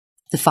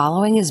The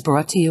following is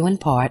brought to you in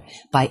part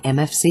by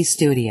MFC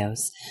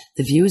Studios.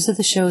 The views of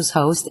the show's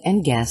host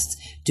and guests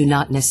do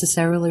not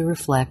necessarily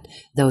reflect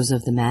those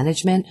of the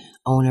management,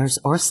 owners,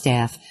 or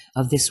staff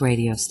of this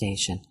radio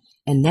station.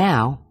 And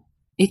now,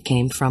 it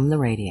came from the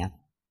radio.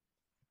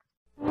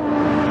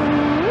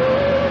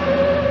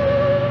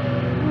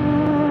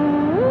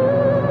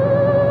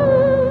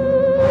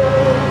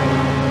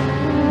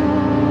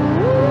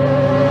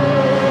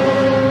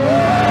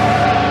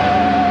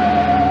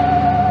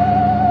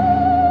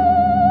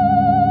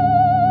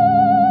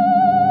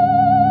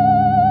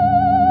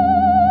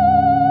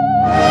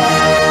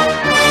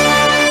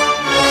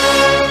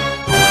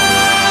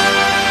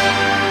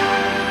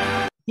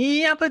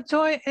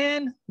 Joy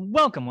and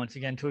welcome once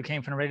again to It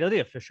Came From the Radio, the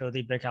official of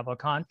the Big Apple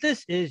Con.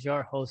 This is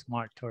your host,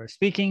 Mark Torres,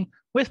 speaking.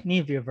 With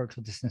me via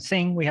virtual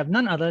distancing, we have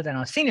none other than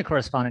our senior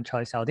correspondent,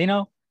 Charlie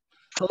Saladino.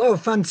 Hello,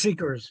 fun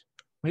seekers.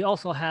 We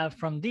also have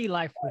from The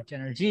Life with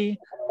Jenner G,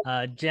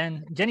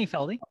 Jenny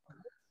Feldy.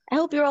 I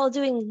hope you're all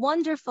doing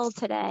wonderful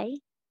today.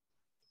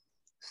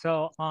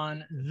 So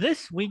on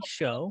this week's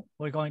show,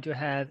 we're going to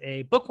have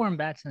a Bookworm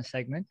Batson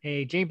segment,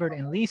 a Jaybird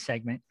and Lee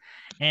segment,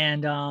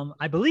 and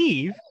I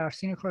believe our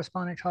senior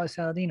correspondent, Charlie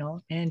Saladino,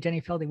 and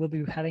Jenny Feldy will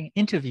be having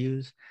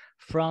interviews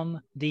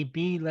from the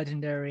Be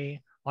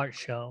Legendary Art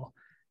Show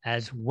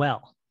as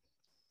well.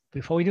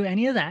 Before we do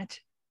any of that,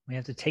 we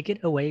have to take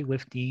it away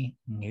with the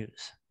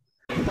news.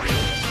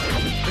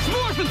 It's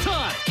morphin'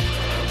 time!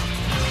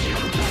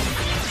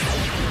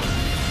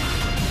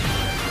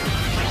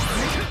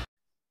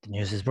 The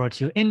news is brought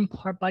to you in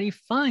part by the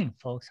fine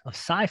folks of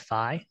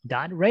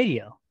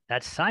sci-fi.radio.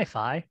 That's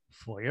sci-fi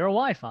for your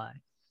Wi-Fi.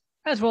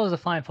 As well as the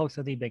fine folks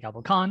of the Big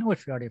Apple Con,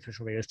 which we are the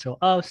official radio show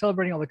of,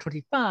 celebrating over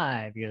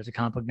 25 years of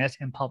comic book ness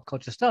and pop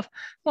culture stuff. For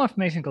more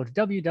information, go to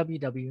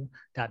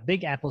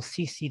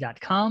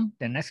www.bigapplecc.com.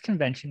 The next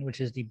convention,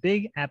 which is the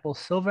Big Apple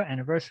Silver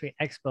Anniversary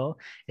Expo,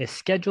 is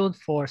scheduled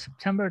for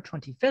September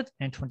 25th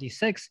and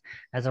 26th.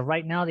 As of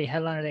right now, the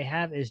headliner they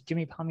have is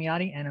Jimmy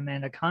Palmiotti and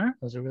Amanda Connor.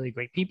 Those are really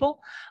great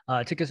people.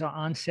 Tickets are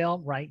on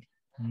sale right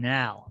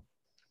now.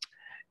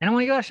 And I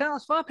want to give a shout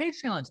out to our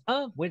Patreons,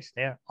 of which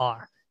there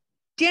are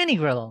Danny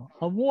Grillo,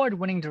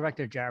 award-winning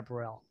director Jared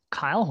Burrell,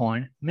 Kyle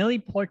Horn, Millie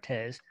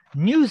Portez,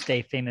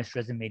 Newsday famous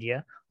Dresden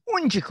Media,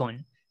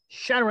 Unjikun,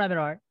 Shadow Rabbit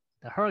Art,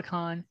 The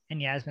Huracan,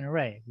 and Yasmin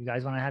Array. If you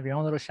guys want to have your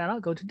own little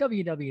shout-out, go to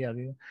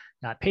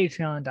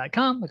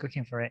www.patreon.com, look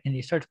looking for it in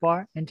the search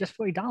bar, and just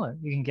for $1,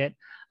 you can get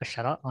a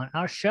shout-out on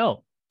our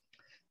show.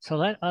 So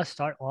let us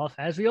start off,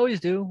 as we always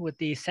do, with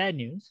the sad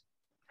news.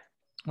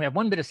 We have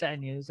one bit of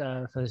sad news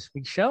for this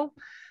week's show.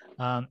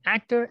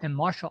 Actor and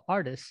martial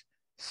artist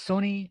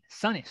Sonny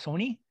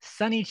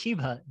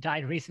Chiba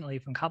died recently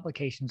from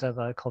complications of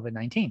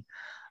COVID-19.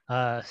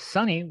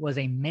 Sonny was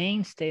a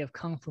mainstay of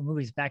Kung Fu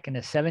movies back in the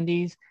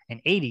 70s and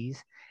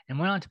 80s and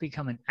went on to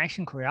become an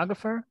action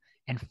choreographer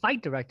and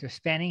fight director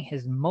spanning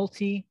his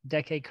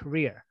multi-decade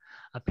career,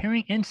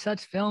 appearing in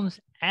such films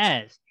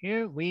as,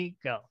 here we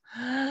go,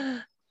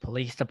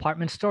 Police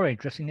Department Story,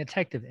 Drifting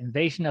Detective,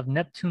 Invasion of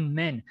Neptune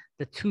Men,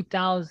 the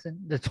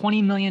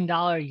 $20 million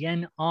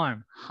yen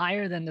arm,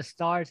 Higher Than the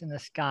Stars in the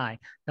Sky,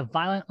 The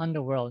Violent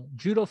Underworld,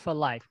 Judo for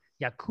Life,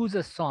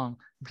 Yakuza Song,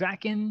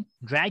 Dragon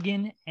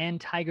and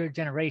Tiger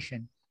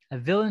Generation, A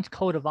Villain's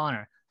Code of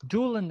Honor,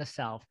 Duel in the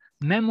South,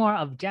 Memoir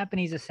of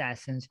Japanese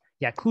Assassins,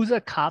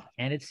 Yakuza Cop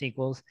and its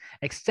sequels,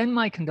 Extend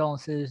My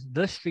Condolences,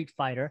 The Street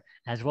Fighter,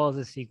 as well as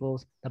the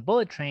sequels, The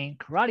Bullet Train,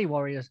 Karate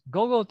Warriors,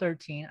 Go-Go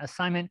 13,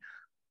 Assignment,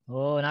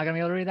 oh, not going to be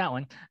able to read that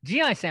one.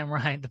 G.I.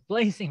 Samurai, The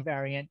Blazing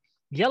Variant,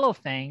 Yellow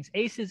Fangs,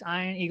 Aces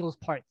Iron Eagles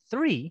Part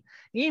 3,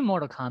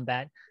 Immortal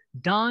Kombat,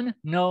 Don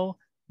No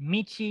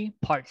Michi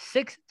Part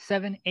 6,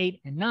 7,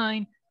 8, and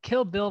 9,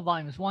 Kill Bill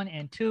Volumes 1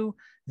 and 2,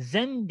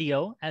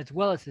 Zendio, as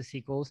well as the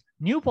sequels,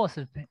 New Pulse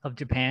of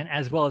Japan,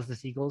 as well as the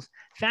sequels,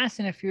 Fast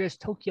and the Furious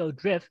Tokyo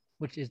Drift,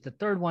 which is the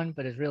third one,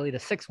 but is really the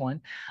sixth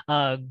one,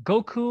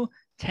 Goku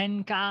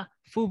Tenka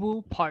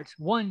Fubu Parts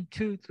 1,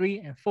 2, 3,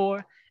 and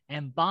 4,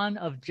 and Bond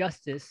of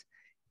Justice,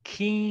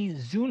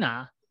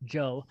 Kizuna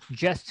Joe,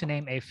 just to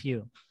name a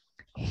few.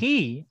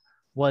 He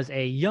was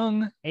a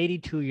young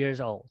 82 years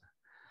old.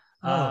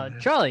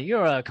 Charlie,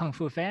 you're a Kung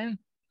Fu fan.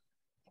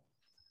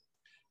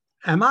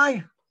 Am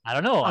I? I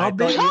don't know. I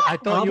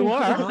thought you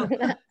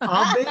were.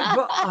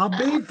 I'll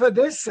be for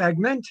this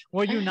segment.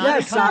 Were you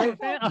not a Kung Fu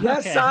fan?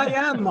 Yes, I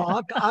am,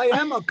 Mark. I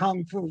am a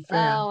Kung Fu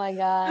fan. Oh my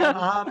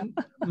God.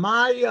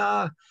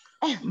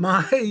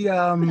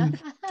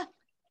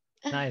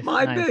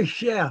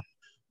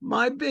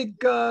 My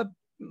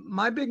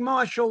big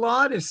martial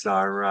artists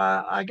are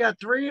I got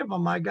three of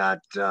them. I got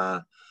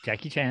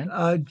Jackie Chan.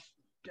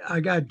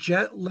 I got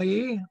Jet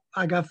Li.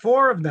 I got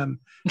four of them.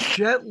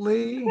 Jet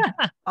Li.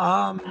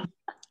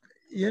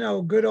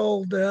 Good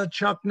old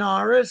Chuck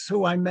Norris,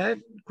 who I met,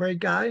 great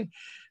guy,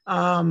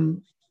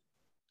 and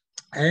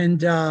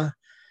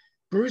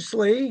Bruce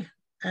Lee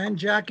and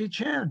Jackie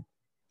Chan.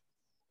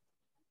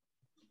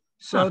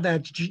 So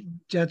that's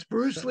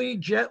Bruce Lee,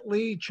 Jet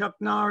Li, Chuck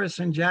Norris,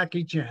 and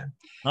Jackie Chan.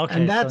 Okay,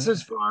 and that's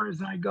as far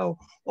as I go.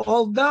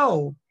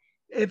 Although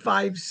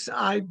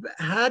I've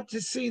had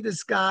to see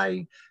this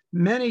guy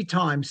many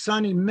times,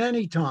 Sonny,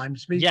 many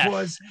times,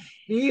 because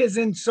he is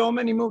in so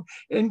many movies.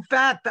 In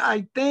fact,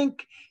 I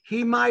think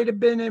he might have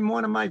been in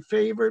one of my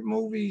favorite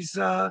movies,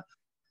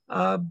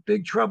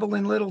 Big Trouble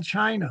in Little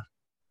China.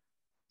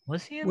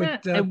 Was he in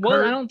With, that? It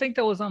was. I don't think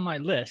that was on my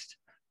list,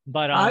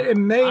 but it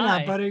may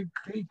not, but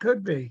he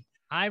could be.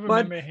 I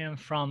remember him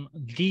from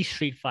The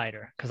Street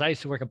Fighter because I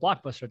used to work at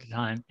Blockbuster at the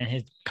time, and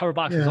his cover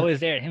box was always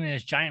there. Him and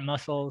his giant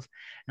muscles,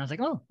 and I was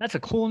like, "Oh, that's a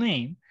cool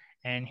name."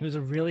 And he was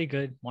a really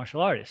good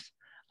martial artist.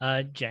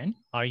 Jen,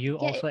 are you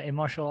also a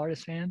martial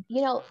artist fan?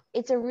 You know,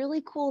 it's a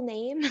really cool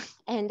name,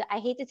 and I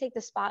hate to take the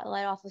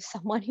spotlight off of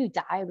someone who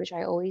died, which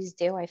I always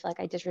do. I feel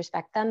like I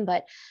disrespect them,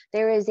 but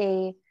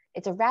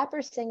it's a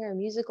rapper, singer,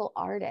 musical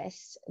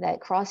artist that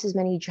crosses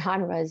many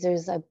genres.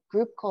 There's a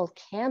group called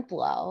Camp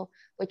Lo,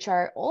 which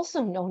are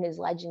also known as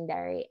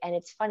legendary. And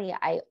it's funny,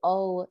 I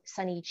owe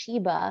Sonny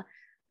Chiba,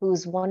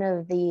 who's one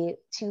of the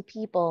two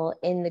people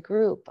in the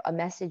group, a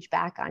message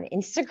back on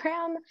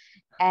Instagram.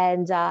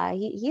 And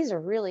he's a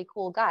really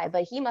cool guy,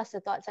 but he must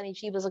have thought Sonny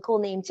Chiba was a cool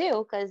name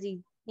too, because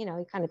he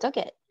kind of took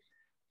it.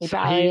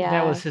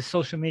 That was his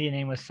social media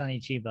name, was Sonny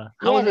Chiba.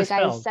 How was it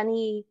spelled?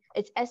 Sonny,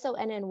 it's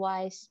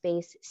SONNY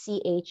space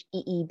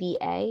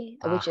CHEEBA,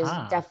 which is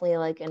definitely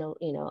like an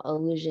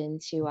allusion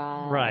to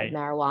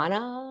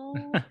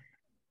marijuana.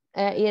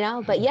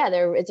 But yeah,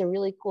 it's a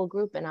really cool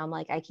group, and I'm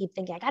like, I keep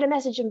thinking I gotta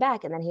message him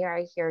back, and then here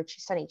I hear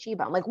Sonny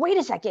Chiba. I'm like, wait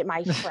a second,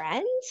 my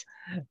friend.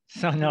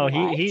 So no,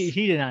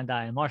 he did not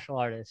die. A martial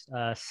artist,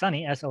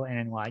 Sonny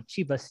SONNY,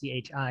 Chiba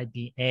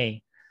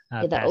CHIBA.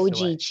 The OG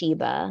away.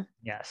 Chiba.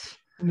 Yes.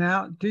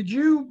 Now,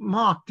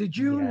 Mark, did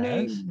you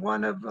name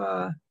one of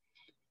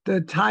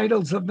the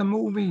titles of the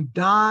movie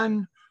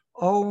Don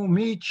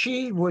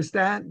Omichi? Was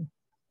that?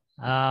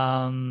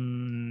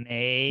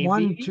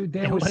 Maybe.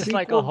 There was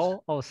like a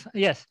whole. Oh,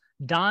 yes.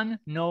 Don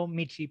No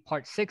Michi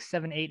Part 6,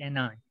 7, 8, and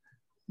 9.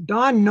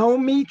 Don No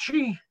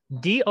Michi?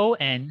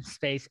 DON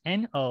space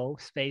NO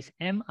space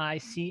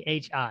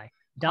MICHI.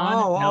 Don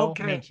No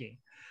Michi.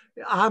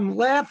 I'm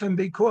laughing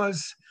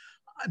because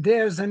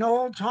there's an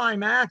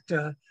old-time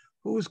actor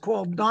who's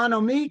called Don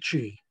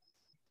Amici.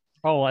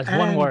 Oh, that's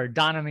one word,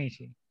 Don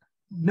Amici.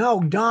 No,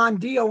 Don,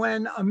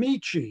 D-O-N,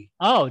 Amici.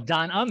 Oh,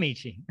 Don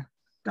Amici.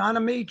 Don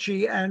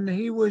Amici, and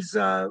he was,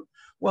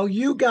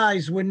 you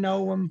guys would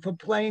know him for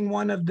playing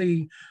one of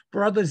the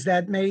brothers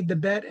that made the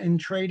bet in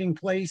Trading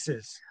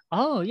Places.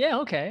 Oh, yeah,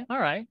 okay, all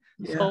right.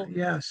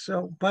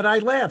 But I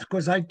laughed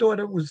because I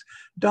thought it was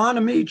Don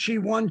Amici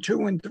 1,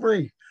 2, and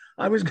 3.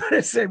 I was going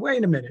to say,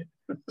 wait a minute.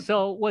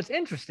 So what's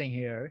interesting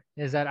here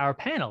is that our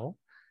panel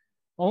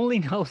only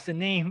knows the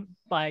name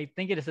by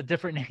thinking it's a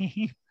different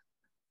name.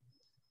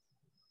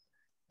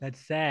 That's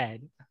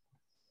sad.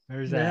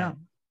 There's that.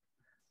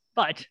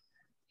 But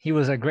he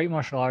was a great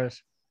martial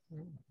artist,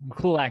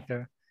 cool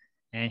actor,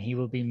 and he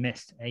will be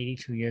missed,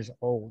 82 years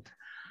old.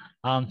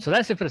 So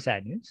that's it for the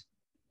sad news.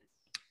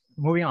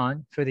 Moving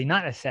on for the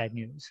not as sad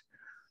news.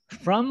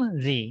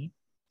 From the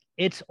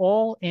It's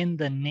All in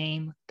the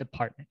Name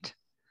department.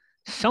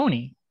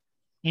 Sony,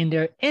 in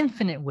their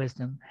infinite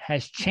wisdom,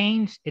 has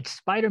changed its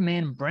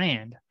Spider-Man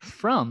brand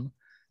from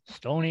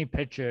Sony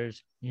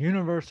Pictures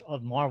Universe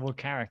of Marvel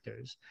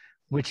Characters,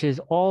 which is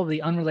all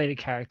the unrelated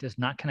characters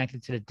not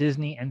connected to the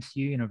Disney MCU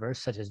universe,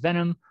 such as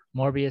Venom,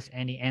 Morbius,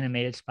 and the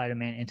animated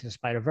Spider-Man Into the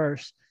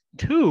Spider-Verse,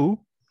 to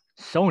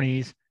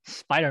Sony's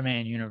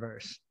Spider-Man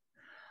universe.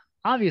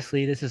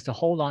 Obviously, this is to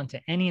hold on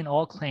to any and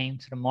all claim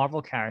to the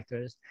Marvel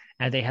characters,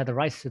 as they have the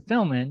rights to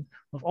film in,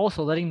 with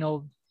also letting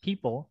know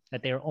people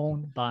that they are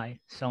owned by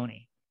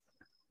Sony.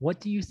 What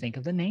do you think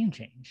of the name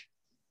change?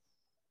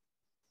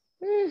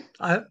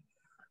 I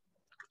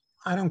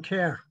don't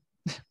care.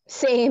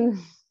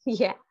 Same.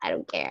 Yeah, I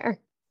don't care.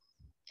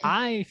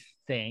 I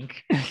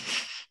think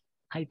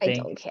I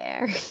don't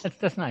care.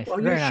 That's nice.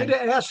 Well, you should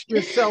have asked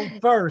yourself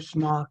first,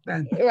 Mark.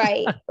 Then.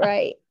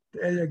 Right.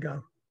 There you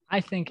go.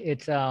 I think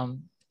it's a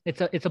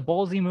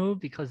ballsy move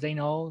because they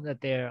know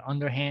that they're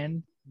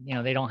underhand.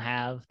 They don't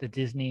have the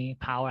Disney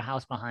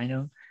powerhouse behind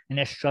them, and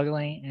they're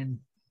struggling, and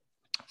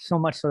so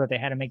much so that they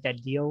had to make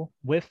that deal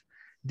with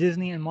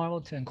Disney and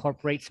Marvel to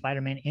incorporate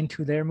Spider-Man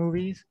into their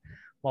movies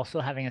while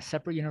still having a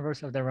separate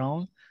universe of their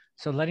own.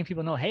 So letting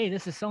people know, hey,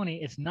 this is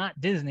Sony, it's not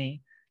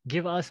Disney,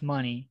 give us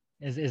money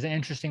is an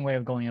interesting way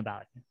of going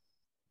about it.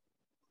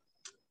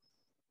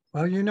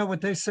 Well, you know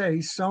what they say,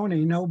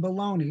 Sony, no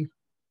baloney.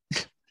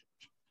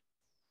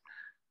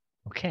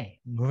 Okay,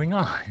 moving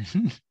on.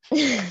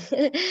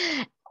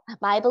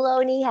 My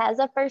baloney has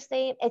a first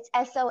name. It's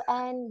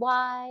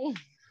SONY.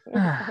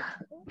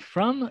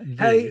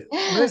 Hey,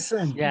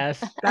 listen.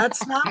 Yes.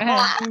 That's not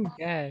mine.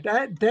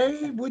 That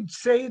they would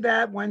say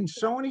that when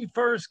Sony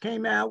first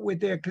came out with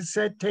their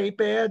cassette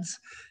tape ads.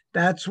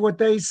 That's what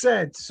they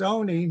said.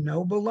 Sony,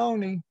 no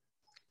baloney.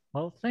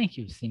 Well, thank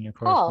you, senior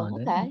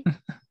correspondent.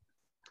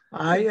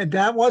 Oh, okay.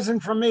 That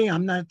wasn't for me.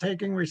 I'm not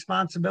taking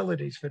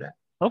responsibilities for that.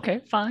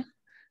 Okay, fine.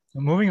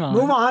 Moving on.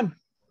 Move on.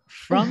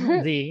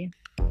 From the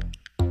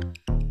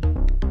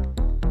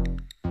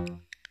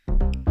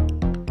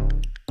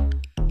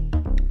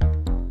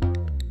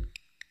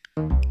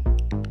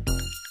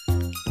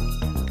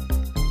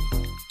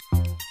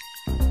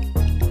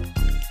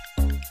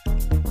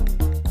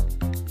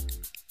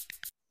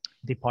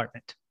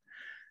department.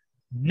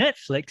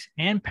 Netflix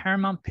and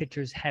Paramount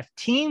Pictures have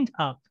teamed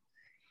up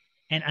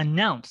and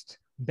announced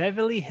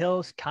Beverly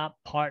Hills Cop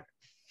Part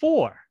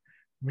 4,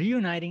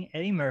 reuniting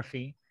Eddie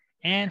Murphy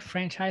and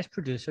franchise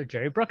producer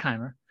Jerry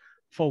Bruckheimer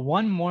for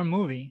one more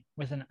movie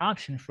with an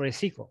option for a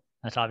sequel.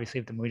 That's obviously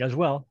if the movie does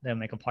well, they'll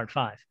make a Part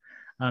 5.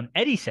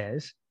 Eddie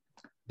says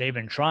they've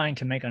been trying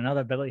to make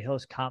another Beverly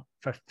Hills Cop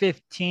for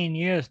 15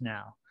 years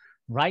now.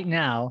 Right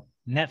now,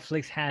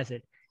 Netflix has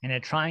it, and they're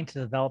trying to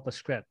develop a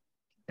script.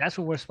 That's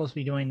what we're supposed to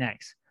be doing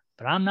next.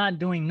 But I'm not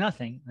doing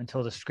nothing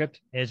until the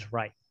script is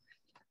right.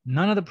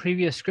 None of the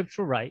previous scripts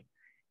were right.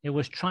 It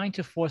was trying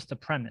to force the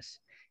premise.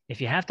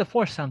 If you have to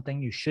force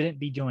something, you shouldn't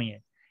be doing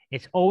it.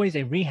 It's always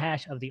a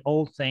rehash of the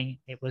old thing.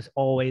 It was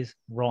always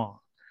wrong.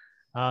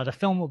 The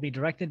film will be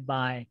directed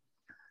by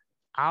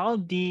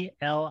Aldi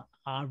El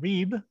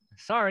Arib.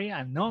 Sorry,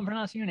 I know I'm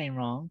pronouncing your name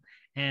wrong.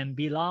 And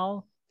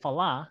Bilal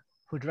Fallah,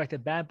 who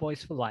directed Bad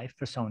Boys for Life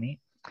for Sony.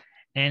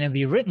 And it'll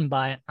be written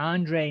by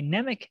Andre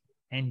Nemec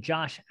and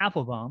Josh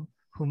Applebaum,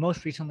 who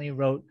most recently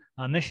wrote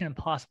Mission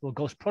Impossible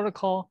Ghost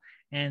Protocol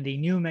and the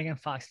new Megan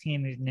Fox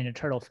Teenage Ninja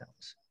Turtle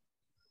films.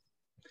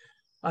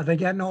 Are they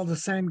getting all the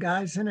same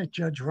guys in it?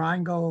 Judge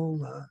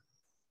Reingold?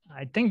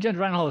 I think Judge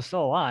Reinhold is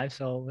still alive,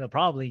 so they'll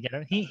probably get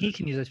it. He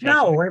can use his face.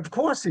 No, of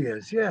course he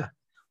is, yeah.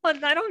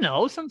 But I don't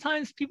know.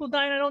 Sometimes people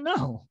die and I don't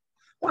know.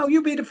 Well,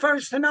 you be the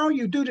first to know.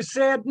 You do the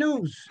sad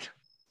news.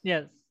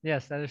 Yes,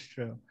 that is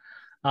true.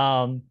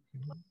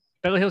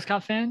 Beverly Hills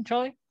Cop fan,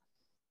 Charlie?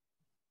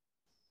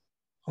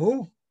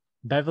 Who?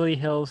 Beverly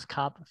Hills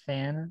Cop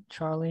fan,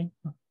 Charlie?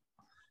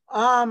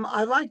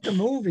 I like the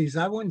movies.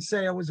 I wouldn't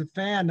say I was a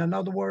fan. In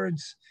other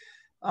words,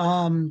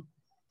 if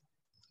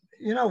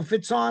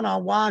it's on,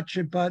 I'll watch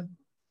it, but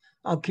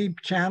I'll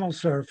keep channel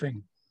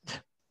surfing.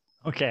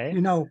 Okay.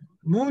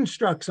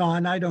 Moonstruck's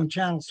on, I don't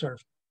channel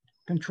surf.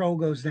 Control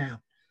goes down.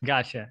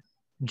 Gotcha.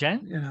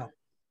 Jen?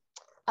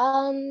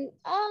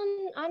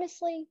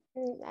 Honestly,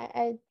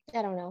 I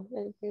don't know.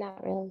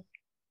 Not really.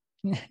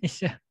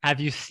 Have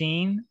you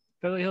seen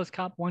Beverly Hills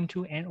Cop 1,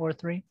 2, and or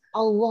 3?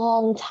 A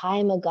long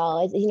time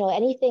ago.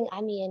 Anything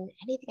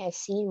I've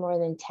seen more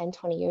than 10,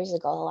 20 years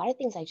ago, a lot of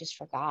things I just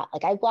forgot.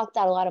 Like I blocked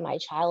out a lot of my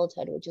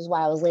childhood, which is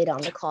why I was late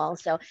on the call.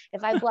 So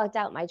if I blocked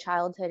out my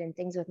childhood and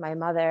things with my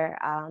mother,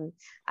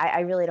 I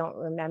really don't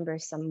remember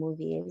some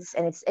movies.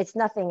 And it's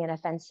nothing in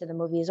offense to the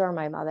movies or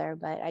my mother,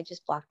 but I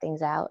just block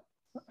things out.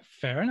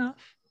 Fair enough.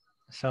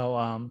 So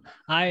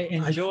I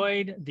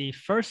enjoyed the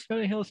first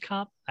Beverly Hills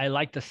Cop. I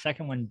liked the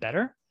second one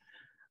better.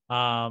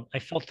 I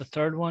felt the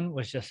third one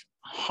was just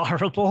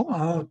horrible.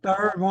 Oh,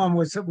 third one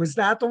was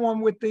that the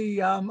one with the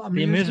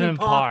amusement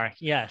park?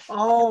 Yes.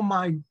 Oh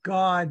my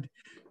God,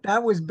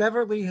 that was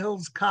Beverly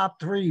Hills Cop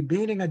 3,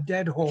 beating a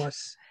dead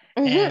horse.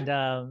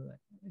 And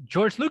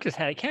George Lucas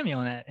had a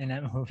cameo in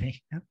that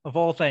movie, of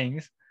all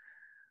things.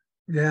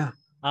 Yeah.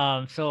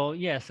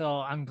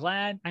 So I'm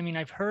glad. I mean,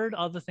 I've heard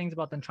other things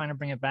about them trying to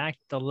bring it back.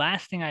 The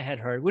last thing I had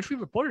heard, which we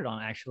reported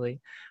on actually,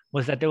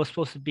 was that there was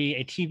supposed to be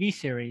a TV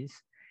series.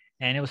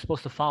 And it was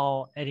supposed to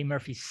follow Eddie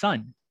Murphy's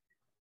son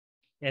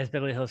as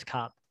Beverly Hills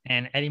Cop.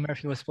 And Eddie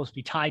Murphy was supposed to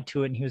be tied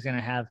to it, and he was going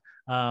to have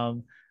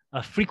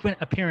frequent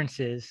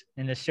appearances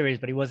in the series,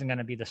 but he wasn't going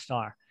to be the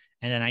star.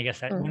 And then I guess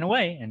that went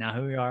away, and now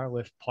here we are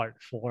with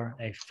Part 4,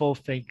 a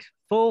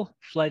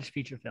full-fledged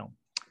feature film.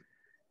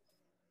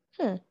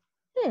 Well,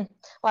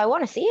 I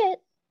want to see it.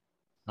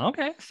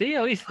 Okay, see,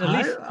 at least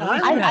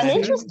I'm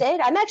interested.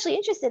 I'm actually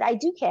interested. I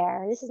do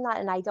care. This is not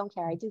an I don't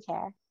care. I do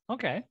care.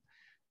 Okay.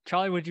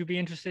 Charlie, would you be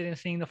interested in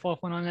seeing the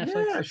fourth one on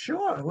Netflix? Yeah,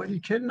 sure. What are you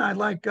kidding?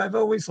 I've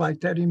always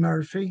liked Eddie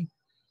Murphy,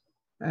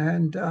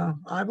 and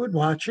I would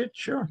watch it.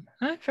 Sure.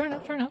 All right, fair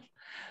enough.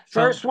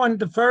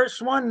 The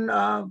first one,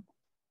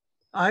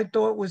 I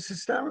thought was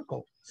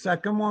hysterical.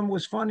 Second one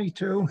was funny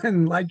too,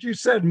 and like you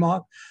said,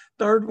 Mark,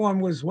 third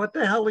one was, what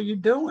the hell are you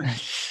doing?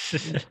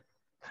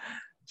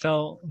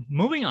 So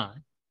moving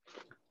on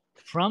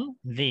from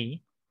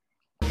the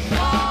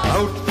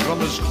out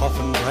from his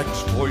coffin,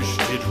 Jack's voice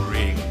did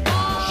ring.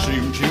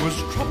 Seemed he was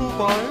troubled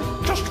by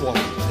just one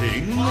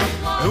thing.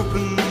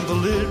 Opened the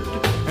lid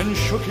and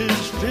shook his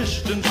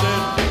fist and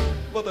said,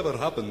 "Whatever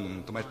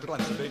happened to my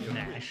Transylvanian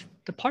MASH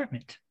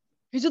department?"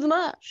 Who's the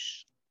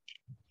MASH?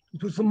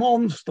 It was the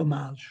Monster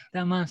Mash.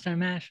 That Monster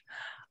Mash.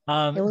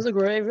 It was a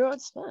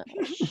graveyard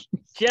smash.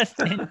 Just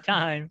in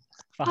time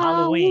for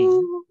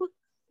Halloween.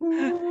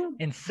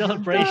 In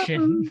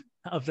celebration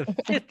of the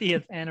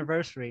 50th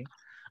anniversary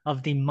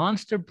of the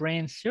Monster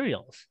brand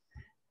cereals,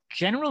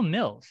 General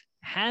Mills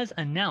has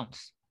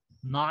announced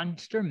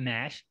Monster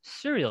Mash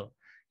cereal,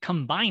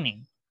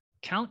 combining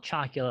Count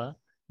Chocula,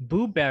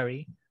 Boo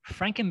Berry,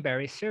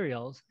 Frankenberry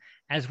cereals,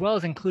 as well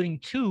as including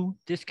 2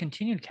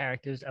 discontinued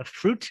characters of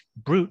Fruit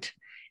Brute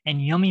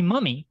and Yummy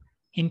Mummy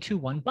into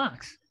one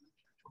box.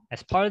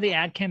 As part of the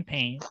ad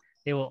campaign,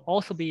 there will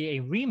also be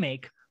a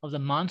remake of the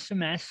Monster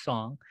Mash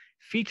song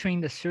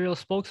featuring the cereal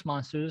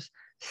spokesmonsters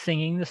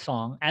singing the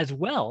song, as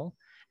well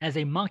as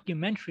a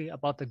mockumentary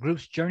about the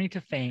group's journey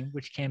to fame,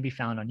 which can be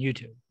found on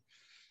YouTube.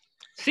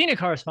 Senior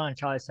correspondent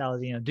Charlie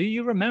Saladino, do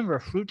you remember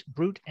Fruit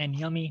Brute and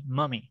Yummy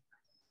Mummy?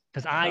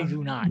 Because I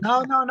do not.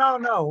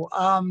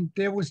 No.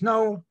 There was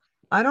no.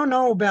 I don't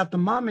know about the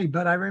Mummy,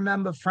 but I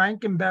remember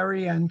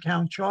Frankenberry and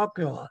Count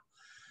Chocula.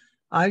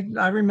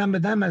 I remember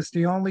them as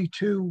the only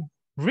two.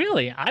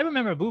 Really? I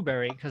remember Boo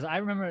Berry because I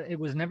remember it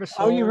was never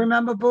sold. Oh, you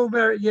remember Boo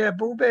Berry? Yeah,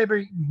 Boo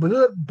Berry.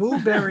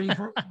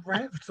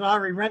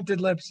 Sorry,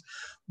 rented lips.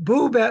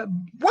 Boo Berry.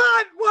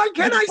 What? Why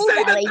can't I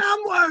say the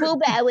damn word? Boo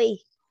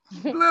Berry.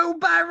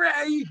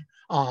 Blueberry.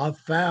 I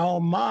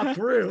found my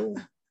thrill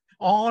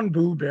on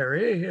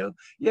Blueberry Hill.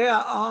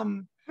 Yeah,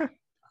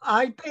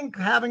 I think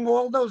having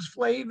all those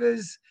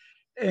flavors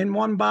in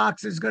one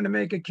box is going to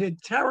make a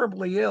kid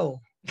terribly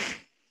ill.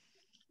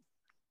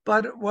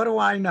 But what do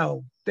I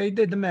know? They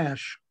did the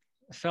mash.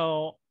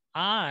 So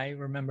I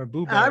remember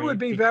Boo Berry. I would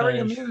be very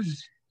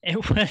amused.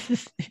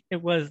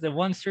 It was the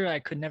one cereal I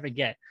could never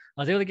get.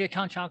 I was able to get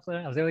Count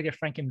Chocula. I was able to get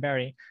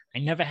Frankenberry. I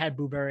never had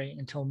Boo Berry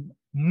until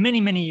many,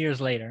 many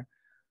years later,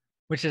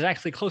 which is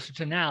actually closer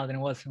to now than it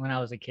was when I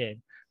was a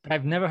kid. But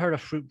I've never heard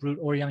of Fruit Brute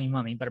or Yummy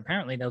Mummy, but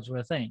apparently those were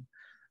a thing.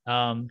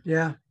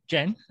 Yeah.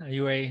 Jen, are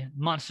you a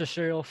Monster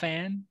cereal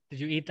fan? Did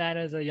you eat that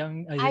as a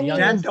young?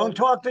 Jen, don't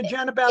talk to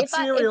Jen about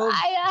cereal.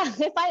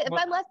 If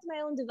I'm left to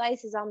my own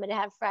devices, I'm gonna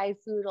have fried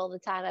food all the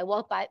time. I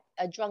walked by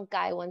a drunk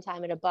guy one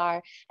time at a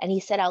bar, and he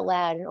said out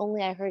loud, and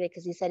only I heard it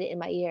because he said it in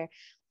my ear,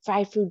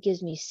 "Fried food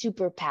gives me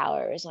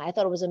superpowers," and I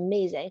thought it was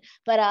amazing.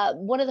 But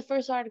one of the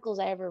first articles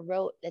I ever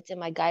wrote that's in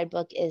my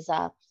guidebook is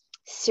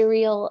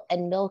cereal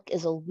and milk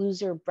is a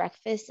loser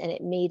breakfast, and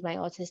it made my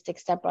autistic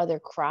stepbrother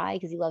cry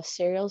because he loves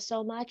cereal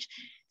so much.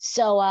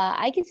 So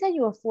I can send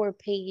you a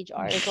 4-page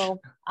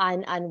article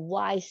on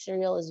why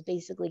cereal is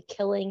basically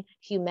killing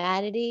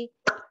humanity.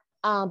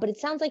 But it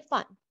sounds like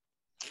fun.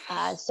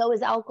 So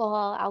is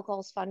alcohol.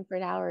 Alcohol's fun for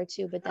an hour or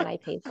two, but then I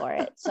pay for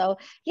it. So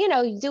you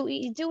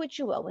do what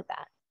you will with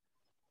that.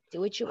 Do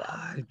what you will.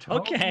 I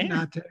told Okay. you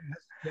not to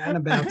ask Jen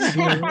about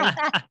cereal.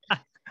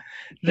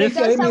 This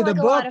gave me the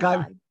book.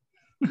 Fun.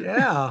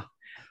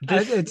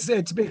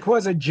 It's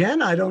because of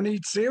Jen I don't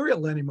eat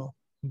cereal anymore.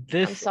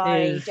 I'm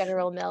sorry,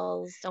 General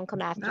Mills. Don't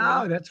come after me.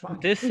 No, that's fine.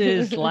 This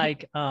is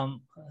like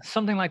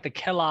something like the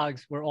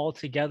Kellogg's were all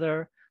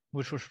together,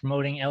 which was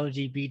promoting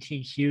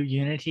LGBTQ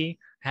unity,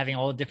 having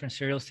all different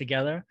cereals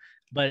together.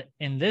 But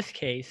in this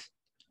case,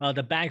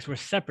 the bags were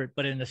separate,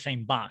 but in the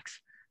same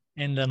box.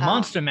 In the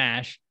Monster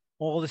Mash,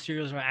 all the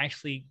cereals were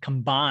actually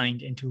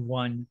combined into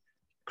one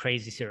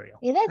crazy cereal.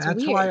 Yeah, that's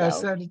weird, why though. I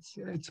said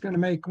it's going to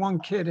make one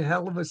kid a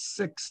hell of a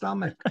sick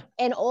stomach.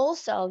 And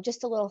also,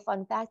 just a little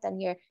fun fact on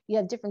here, you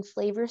have different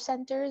flavor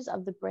centers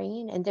of the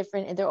brain and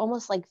they're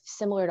almost like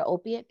similar to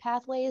opiate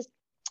pathways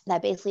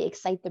that basically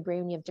excite the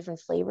brain when you have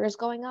different flavors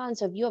going on.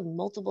 So if you have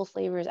multiple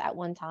flavors at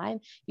one time,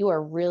 you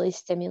are really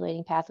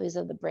stimulating pathways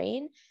of the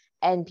brain,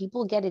 and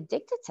people get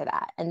addicted to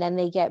that. And then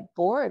they get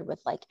bored with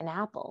like an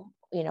apple,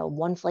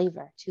 one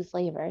flavor, 2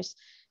 flavors.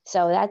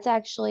 So that's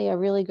actually a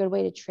really good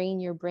way to train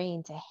your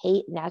brain to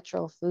hate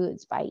natural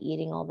foods by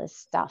eating all this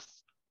stuff.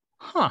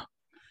 Huh.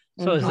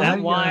 So is that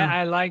why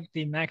I like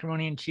the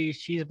macaroni and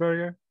cheese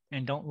cheeseburger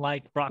and don't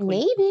like broccoli?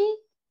 Maybe.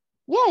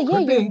 Yeah.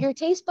 Your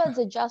taste buds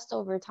adjust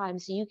over time.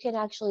 So you can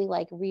actually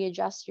like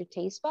readjust your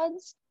taste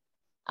buds.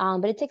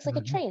 But it takes like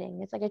a training.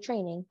 It's like a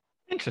training.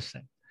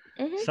 Interesting.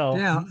 So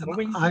yeah, I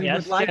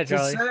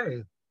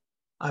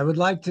would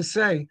like to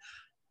say,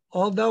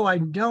 although I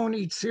don't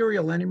eat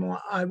cereal anymore,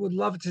 I would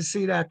love to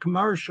see that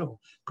commercial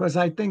because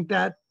I think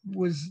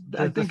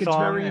it's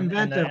very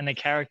inventive. And the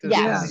characters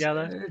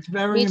together. It's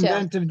very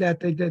inventive that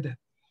they did it.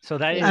 So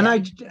that is,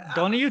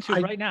 go on to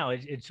YouTube right now.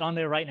 It's on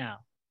there right now.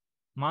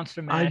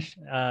 Monster Mash,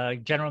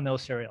 General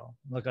Mills cereal.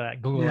 Look at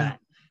that. Google that.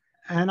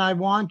 And I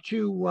want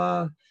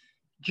to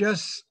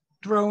just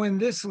throw in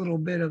this little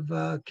bit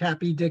of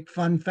Cappy Dick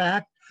fun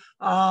fact.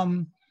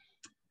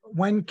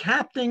 When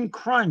Captain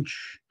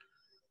Crunch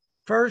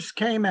first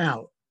came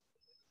out,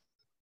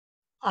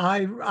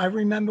 I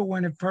remember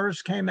when it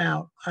first came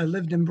out, I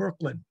lived in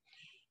Brooklyn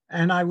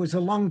and I was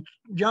a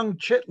young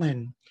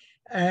chitlin,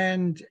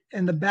 and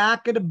in the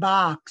back of the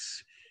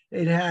box,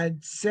 it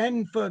had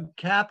send for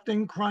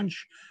Captain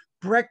Crunch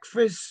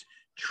breakfast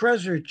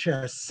treasure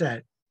chest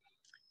set.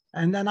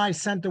 And then I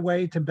sent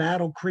away to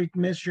Battle Creek,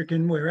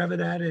 Michigan, wherever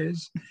that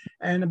is.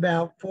 And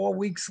about 4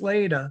 weeks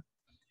later,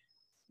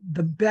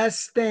 the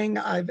best thing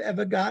I've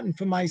ever gotten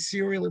for my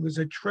cereal, it was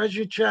a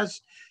treasure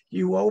chest.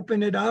 You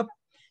open it up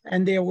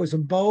and there was a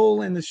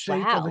bowl in the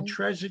shape of a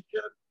treasure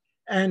chest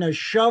and a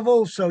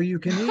shovel so you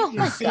can eat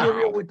your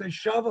cereal with the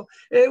shovel.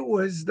 It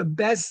was the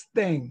best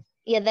thing.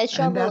 Yeah, that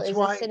shovel is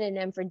a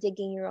synonym for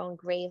digging your own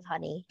grave,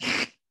 honey.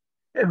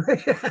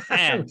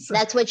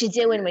 That's what you're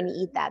doing when you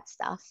eat that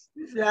stuff.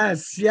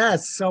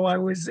 Yes. So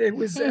it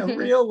was a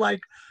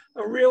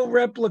real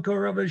replica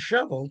of a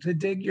shovel to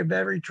dig your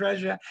buried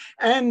treasure.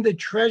 And the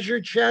treasure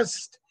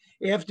chest,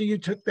 after you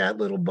took that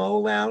little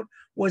bowl out,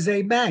 was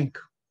a bank.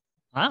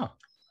 Wow.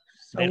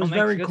 So it was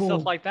very cool.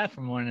 Stuff like that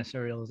from one of the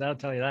cereals, I'll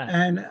tell you that.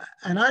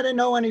 And I didn't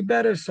know any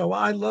better, so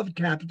I loved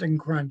Captain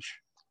Crunch.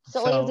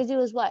 So all you have to do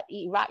is what?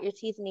 You rot your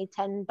teeth and eat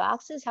 10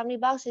 boxes? How many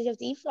boxes do you have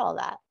to eat for all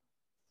that?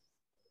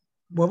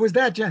 What was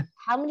that, Jen?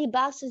 How many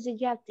boxes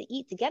did you have to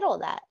eat to get all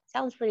that?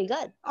 Sounds pretty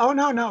good. Oh,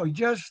 no,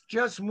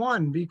 just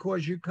one,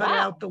 because you cut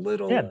out the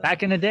little. Yeah,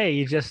 back in the day,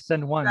 you just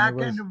send one. Back It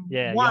was, in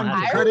yeah, one, you don't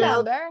you have cut to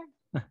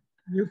out.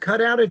 You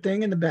cut out a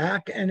thing in the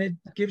back, and it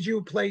gives you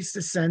a place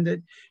to send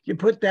it. You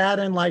put that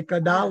and like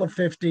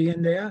 $1.50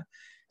 in there,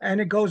 and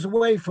it goes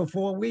away for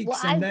 4 weeks. Well,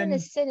 and I've then been a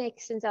cynic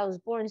since I was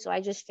born, so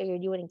I just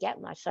figured you wouldn't get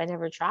much, so I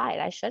never tried.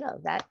 I should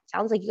have. That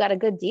sounds like you got a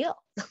good deal.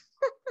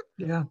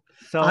 yeah.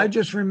 So I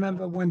just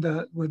remember when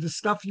the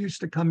stuff used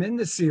to come in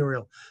the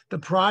cereal, the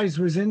prize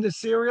was in the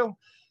cereal.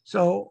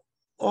 So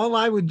all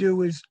I would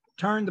do is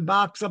turn the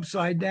box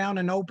upside down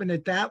and open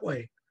it that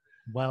way.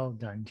 well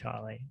done,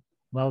 Charlie.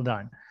 Well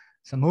done.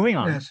 So moving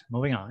on. Yes.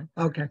 Moving on.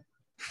 Okay.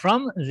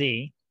 From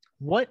the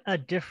what a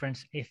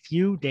difference a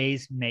few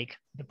days make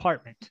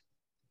department.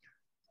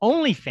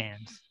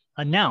 OnlyFans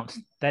announced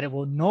that it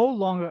will no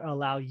longer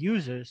allow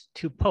users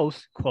to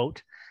post,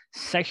 quote,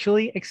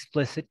 sexually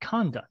explicit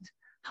conduct.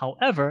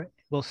 However, it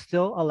will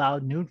still allow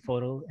nude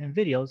photos and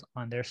videos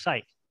on their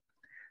site.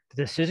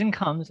 The decision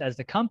comes as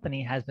the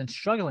company has been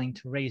struggling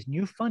to raise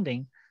new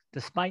funding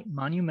despite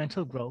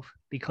monumental growth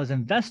because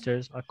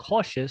investors are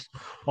cautious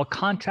or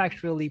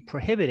contractually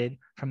prohibited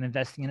from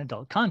investing in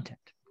adult content.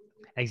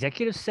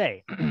 Executives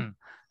say,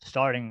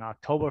 starting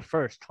October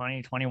 1st,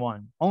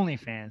 2021,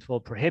 OnlyFans will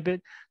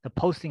prohibit the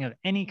posting of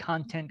any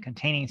content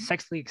containing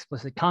sexually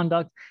explicit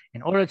conduct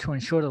in order to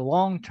ensure the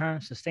long-term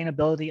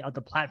sustainability of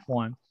the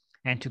platform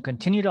and to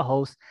continue to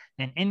host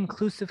an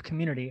inclusive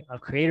community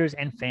of creators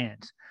and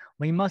fans.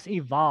 We must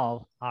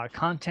evolve our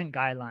content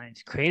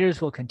guidelines.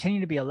 Creators will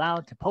continue to be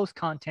allowed to post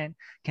content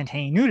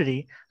containing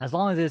nudity as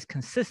long as it is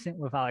consistent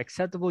with our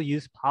acceptable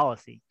use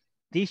policy.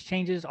 These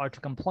changes are to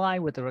comply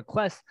with the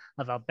requests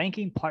of our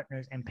banking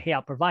partners and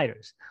payout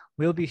providers.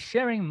 We'll be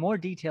sharing more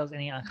details in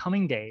the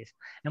upcoming days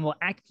and will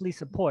actively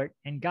support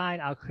and guide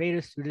our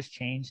creators through this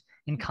change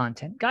in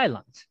content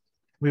guidelines.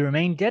 We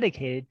remain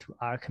dedicated to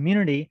our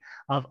community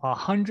of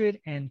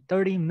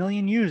 130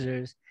 million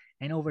users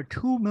and over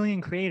 2 million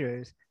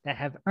creators that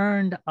have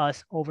earned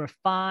us over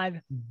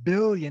 $5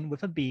 billion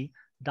with a B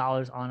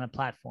dollars on a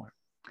platform.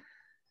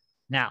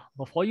 Now,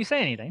 before you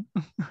say anything,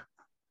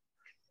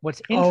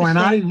 what's interesting. Oh, and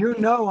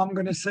I'm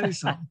going to say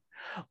something.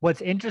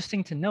 What's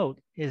interesting to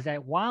note is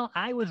that while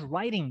I was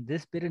writing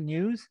this bit of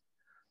news,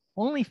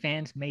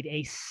 OnlyFans made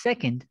a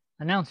second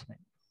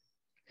announcement.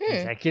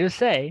 Executives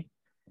say,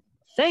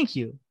 thank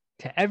you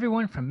to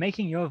everyone for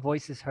making your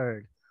voices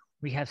heard.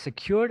 We have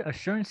secured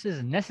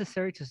assurances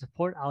necessary to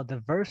support our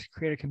diverse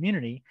creator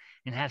community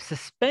and have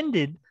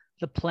suspended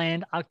the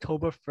planned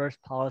October 1st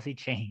policy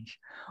change.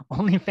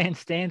 OnlyFans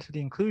stands for the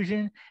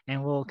inclusion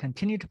and will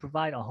continue to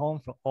provide a home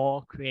for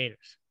all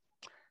creators.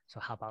 So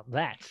how about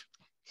that?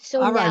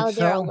 So All now right,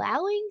 they're so-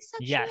 allowing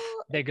sexual? Yes,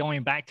 they're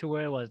going back to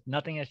where it was.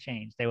 Nothing has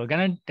changed. They were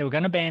gonna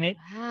ban it,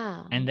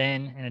 Wow. and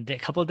then a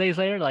couple of days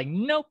later, like,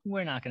 nope,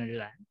 we're not gonna do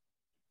that.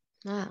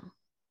 Wow.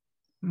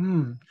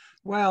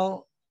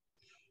 Well,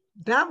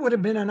 that would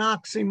have been an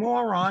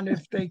oxymoron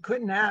if they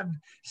couldn't have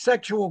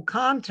sexual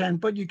content,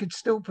 but you could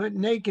still put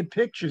naked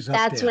pictures up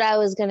That's there. what I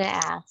was going to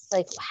ask.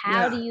 Like,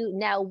 how do Yeah. you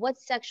now,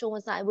 what's sexual,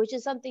 what's not, which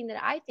is something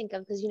that I think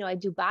of because, I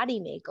do body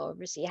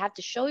makeovers. So you have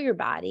to show your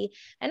body.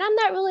 And I'm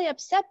not really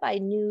upset by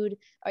nude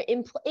or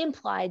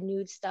implied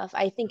nude stuff.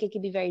 I think it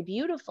could be very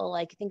beautiful.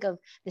 Like, think of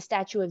the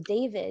Statue of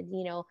David,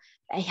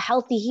 a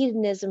healthy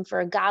hedonism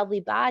for a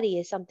godly body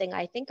is something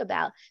I think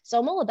about. So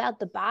I'm all about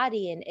the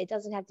body, and it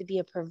doesn't have to be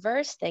a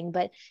perverse thing,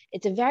 but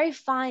it's a very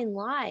fine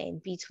line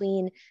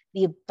between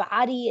the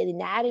body and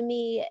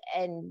anatomy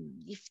and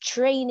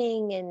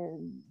training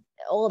and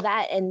all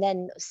that, and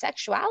then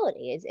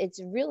sexuality. It's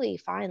really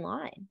fine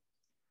line.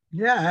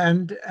 Yeah,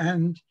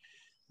 and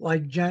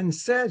like Jen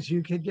says,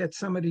 you could get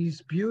some of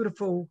these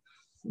beautiful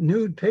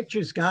nude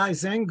pictures,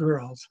 guys and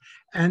girls,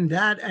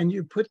 and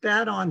you put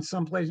that on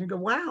someplace and go,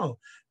 wow,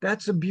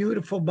 that's a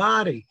beautiful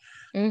body.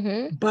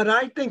 Mm-hmm. But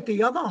I think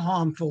the other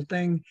harmful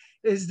thing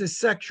is the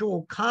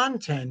sexual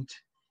content.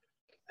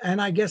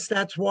 And I guess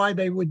that's why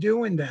they were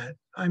doing that.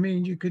 I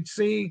mean, you could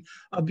see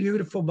a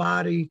beautiful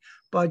body,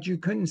 but you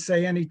couldn't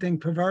say anything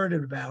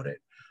perverted about it.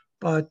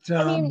 But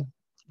I mean,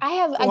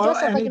 I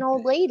dress up like an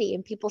old lady,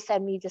 and people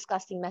send me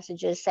disgusting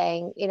messages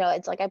saying,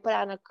 it's like I put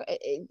on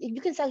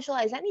you can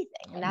sexualize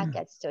anything, and that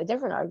gets to a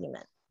different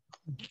argument.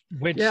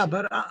 Yeah,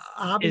 but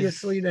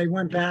obviously they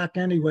went back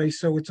anyway,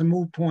 so it's a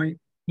moot point.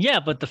 Yeah,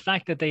 but the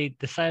fact that they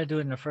decided to do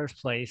it in the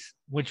first place,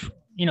 which,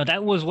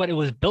 that was what it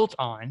was built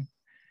on.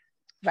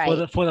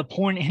 Right. For the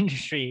porn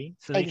industry,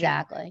 so they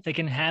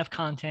can have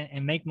content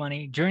and make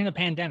money during the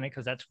pandemic,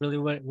 because that's really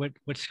what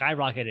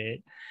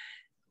skyrocketed.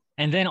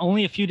 And then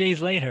only a few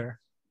days later,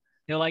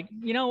 they're like,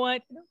 you know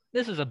what?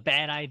 This is a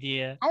bad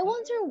idea. I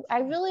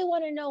really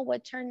want to know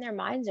what turned their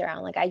minds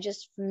around. Like, I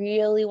just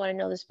really want to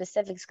know the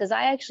specifics, because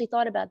I actually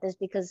thought about this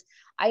because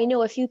I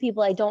know a few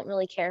people I don't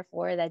really care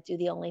for that do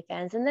the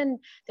OnlyFans. And then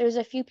there's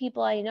a few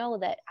people I know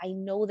that I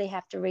know they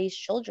have to raise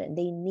children.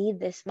 They need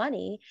this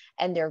money,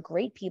 and they're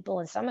great people.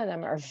 And some of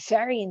them are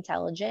very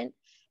intelligent.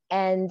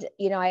 And,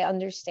 I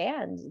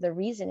understand the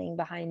reasoning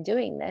behind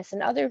doing this.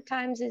 And other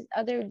times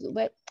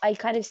but I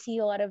kind of see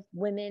a lot of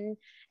women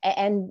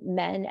and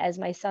men as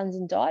my sons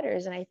and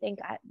daughters. And I think,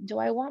 do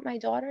I want my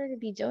daughter to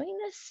be doing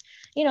this?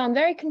 I'm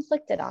very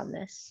conflicted on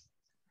this.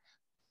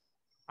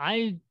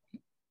 I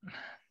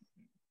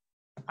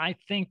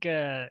think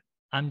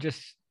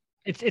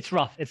it's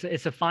rough.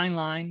 It's a fine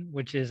line,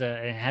 which is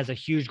it has a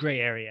huge gray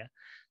area.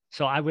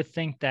 So I would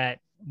think that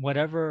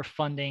whatever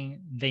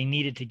funding they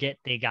needed to get,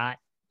 they got.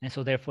 And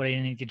so therefore they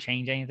didn't need to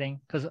change anything,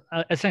 because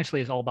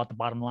essentially it's all about the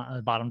bottom line,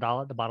 the bottom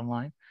dollar, the bottom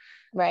line.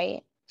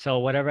 Right. So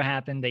whatever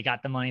happened, they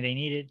got the money they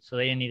needed, so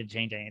they didn't need to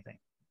change anything.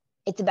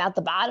 It's about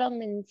the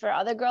bottom, and for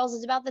other girls,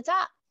 it's about the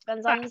top.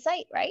 Depends on the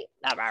site, right?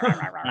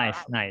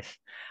 Nice.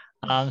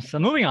 So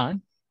moving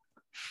on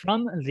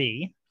from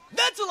the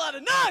That's a lot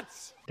of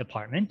nuts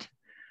department,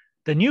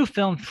 the new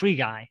film Free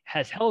Guy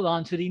has held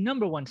on to the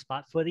number one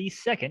spot for the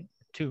second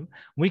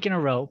week in a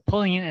row,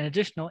 pulling in an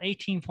additional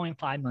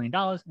 $18.5 million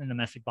in the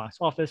domestic box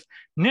office,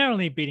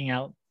 narrowly beating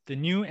out the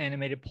new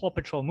animated Paw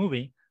Patrol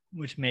movie,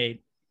 which made,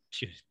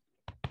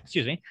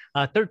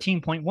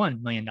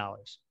 $13.1 million.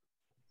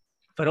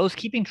 For those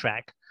keeping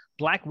track,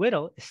 Black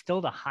Widow is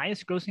still the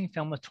highest grossing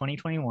film of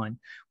 2021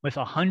 with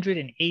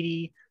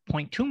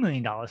 $180.2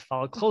 million,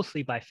 followed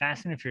closely by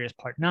Fast and Furious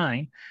Part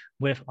 9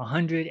 with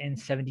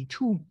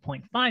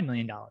 $172.5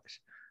 million.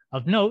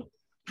 Of note,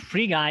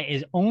 Free Guy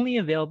is only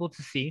available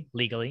to see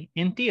legally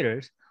in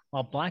theaters,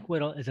 while Black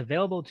Widow is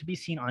available to be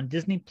seen on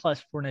Disney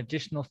Plus for an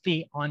additional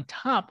fee on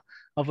top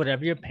of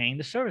whatever you're paying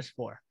the service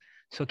for.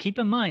 So keep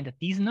in mind that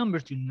these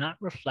numbers do not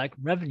reflect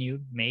revenue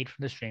made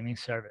from the streaming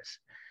service.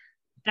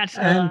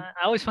 I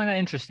always find that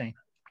interesting.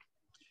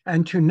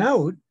 And to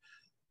note,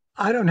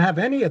 I don't have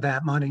any of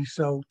that money,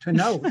 so to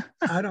note,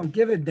 I don't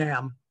give a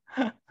damn.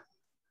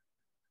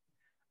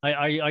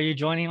 Are you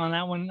joining on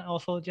that one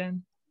also,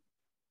 Jen?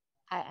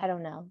 I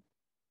don't know.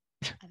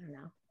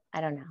 I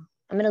don't know.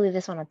 I'm going to leave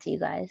this one up to you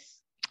guys.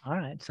 All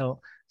right.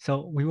 So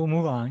we will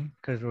move on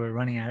because we're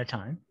running out of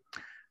time.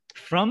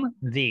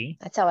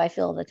 That's how I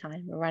feel all the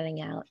time. We're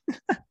running out.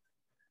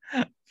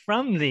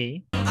 From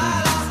the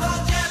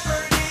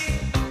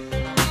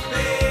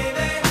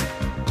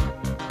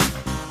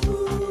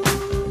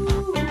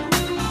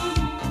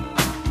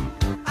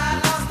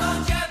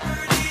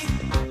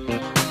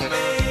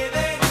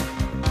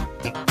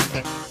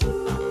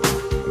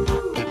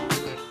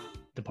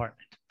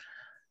department.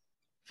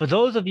 For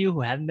those of you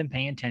who haven't been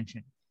paying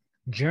attention,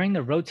 during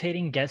the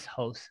rotating guest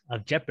host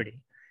of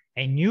Jeopardy,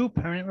 a new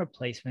permanent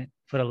replacement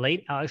for the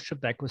late Alex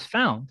Trebek was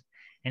found,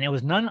 and it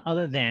was none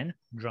other than,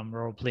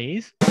 drumroll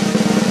please,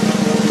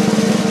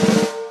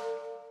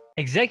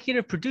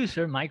 executive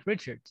producer Mike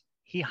Richards.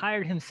 He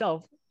hired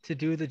himself to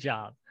do the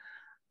job.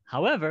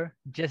 However,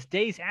 just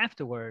days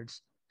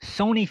afterwards,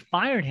 Sony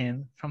fired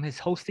him from his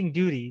hosting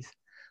duties,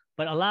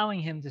 but allowing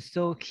him to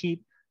still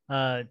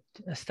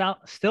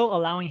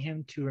allowing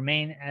him to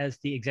remain as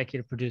the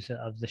executive producer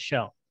of the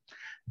show.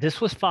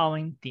 This was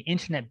following the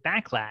internet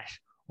backlash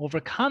over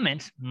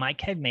comments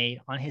Mike had made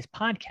on his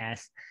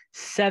podcast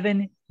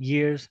 7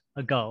 years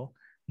ago,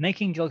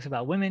 making jokes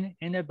about women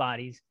and their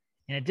bodies,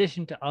 in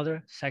addition to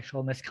other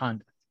sexual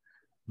misconduct.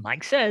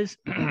 Mike says,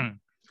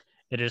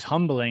 "It is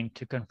humbling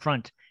to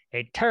confront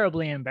a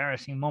terribly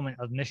embarrassing moment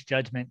of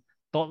misjudgment,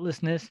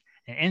 thoughtlessness,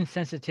 and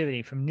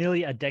insensitivity from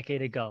nearly a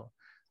decade ago.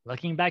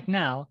 Looking back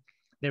now,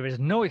 there is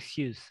no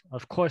excuse,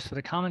 of course, for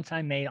the comments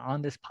I made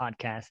on this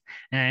podcast,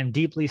 and I am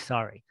deeply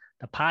sorry.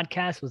 The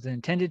podcast was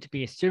intended to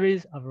be a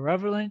series of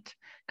irreverent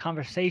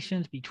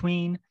conversations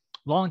between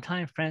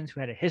longtime friends who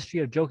had a history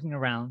of joking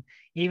around.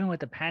 Even with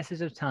the passage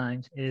of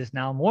time, it is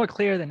now more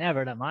clear than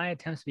ever that my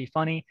attempts to be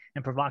funny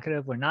and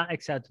provocative were not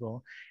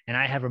acceptable, and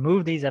I have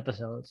removed these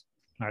episodes.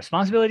 My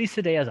responsibilities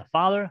today as a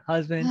father,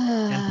 husband,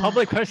 and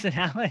public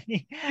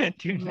personality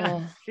do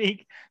not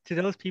speak to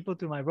those people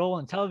through my role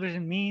in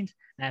television means,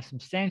 and I have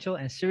substantial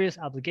and serious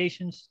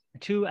obligations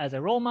to as a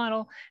role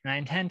model, and I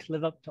intend to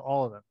live up to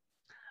all of them."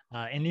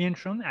 In the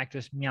interim,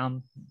 actress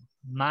Mayim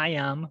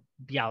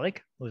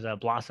Bialik, who was a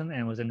Blossom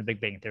and was in The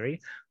Big Bang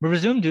Theory, will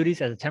resume duties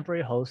as a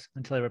temporary host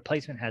until a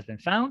replacement has been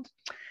found.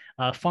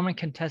 Former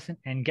contestant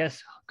and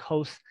guest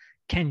host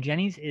Ken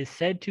Jennings is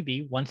said to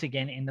be once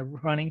again in the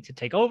running to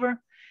take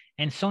over,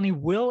 and Sony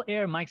will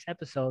air Mike's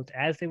episodes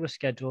as they were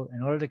scheduled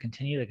in order to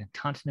continue the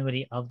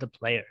continuity of the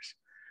players.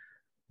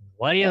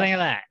 What do you think of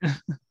that?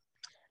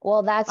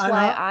 Well, that's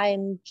why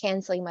I'm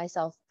canceling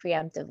myself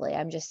preemptively.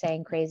 I'm just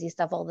saying crazy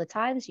stuff all the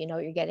time, so you know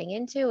what you're getting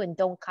into, and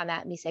don't come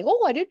at me saying,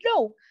 "Oh, I didn't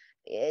know."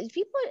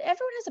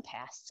 Everyone has a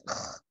past.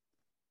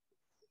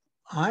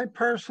 I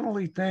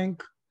personally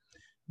think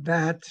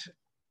that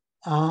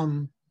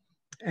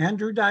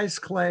Andrew Dice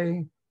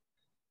Clay,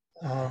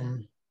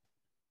 Don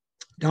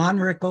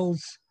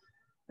Rickles,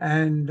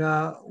 and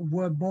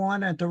were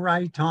born at the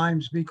right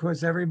times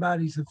because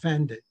everybody's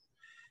offended,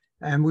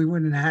 and we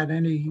wouldn't have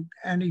had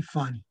any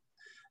fun.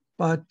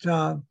 But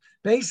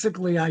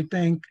basically, I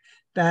think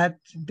that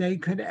they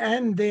could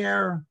end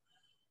their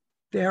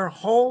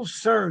whole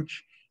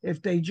search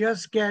if they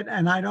just get,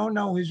 and I don't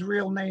know his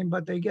real name,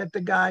 but they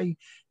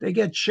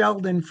get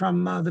Sheldon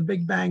from The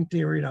Big Bang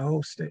Theory to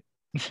host it.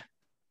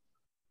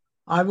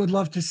 I would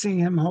love to see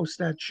him host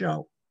that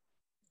show.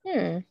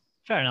 Fair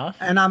enough.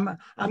 And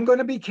I'm going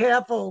to be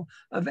careful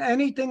of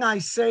anything I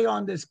say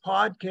on this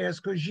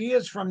podcast, because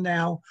years from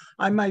now,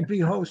 I might be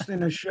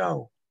hosting a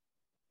show.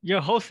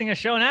 You're hosting a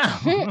show now.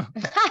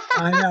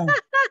 I know.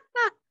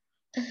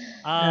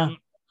 Yeah.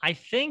 I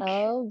think.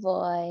 Oh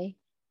boy.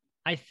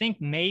 I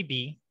think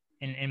maybe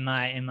in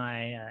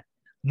my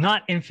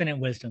not infinite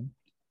wisdom,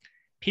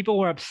 people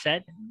were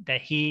upset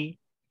that he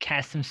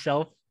cast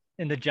himself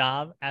in the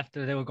job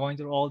after they were going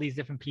through all these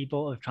different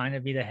people of trying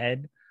to be the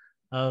head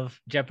of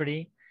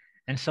Jeopardy.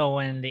 And so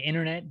when the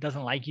internet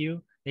doesn't like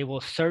you, they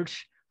will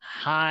search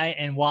high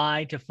and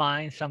wide to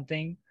find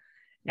something.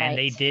 Right. And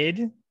they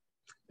did.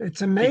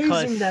 It's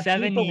amazing that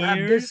people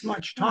have this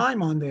much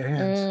time on their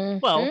hands. Mm-hmm.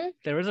 Well,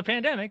 there was a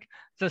pandemic.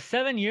 So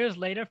 7 years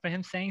later for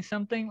him saying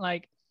something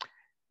like,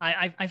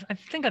 I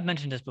think I've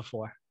mentioned this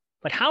before,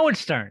 but Howard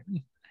Stern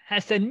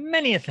has said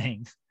many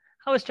things.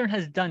 Howard Stern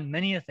has done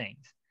many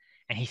things,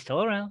 and he's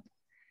still around,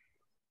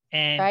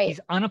 and he's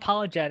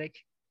unapologetic.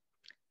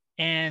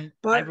 And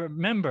I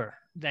remember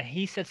that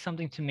he said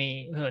something to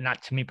me,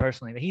 not to me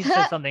personally, but he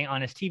said something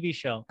on his TV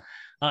show.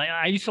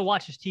 I used to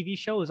watch his TV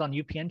show. It was on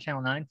UPN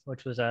Channel 9,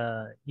 which was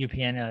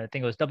UPN, I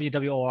think it was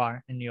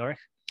WWOR in New York.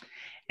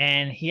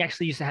 And he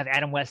actually used to have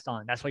Adam West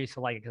on. That's why I used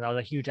to like it, because I was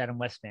a huge Adam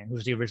West fan, who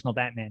was the original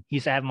Batman. He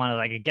used to have him on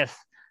like a guest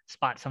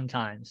spot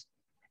sometimes.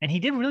 And he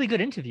did really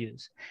good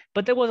interviews.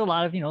 But there was a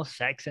lot of,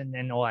 sex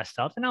and all that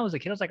stuff. And I was a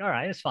kid. I was like, all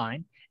right, it's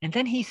fine. And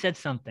then he said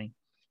something.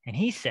 And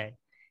he said,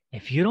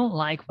 if you don't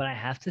like what I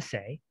have to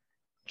say,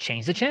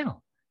 change the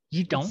channel.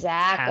 You don't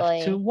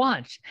have to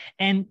watch.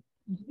 And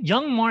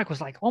young Mark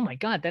was like, oh my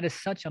God, that is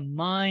such a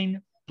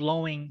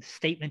mind-blowing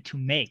statement to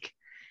make.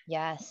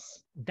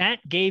 Yes. That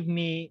gave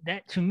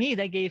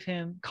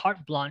him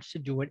carte blanche to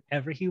do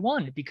whatever he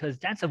wanted, because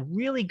that's a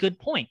really good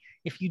point.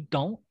 If you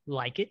don't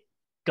like it,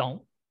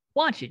 don't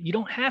watch it. You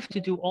don't have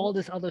to do all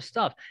this other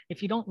stuff.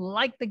 If you don't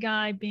like the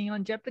guy being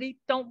on Jeopardy,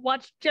 don't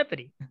watch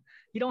Jeopardy.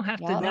 You don't have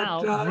to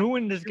now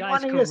ruin this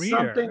guy's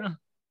career.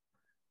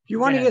 You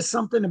want to hear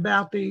something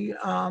about the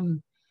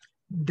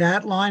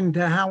that line,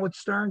 the Howard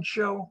Stern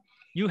show?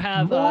 You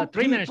have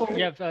 3 minutes.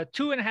 You have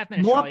 2.5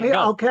 minutes. More people.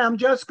 Okay, I'm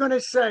just going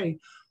to say,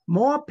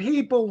 more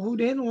people who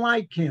didn't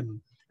like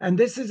him, and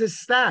this is a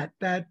stat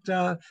that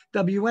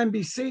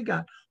WNBC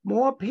got,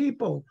 more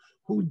people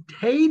who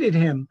hated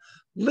him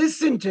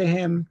listened to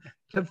him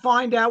to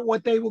find out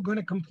what they were going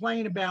to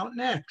complain about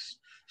next.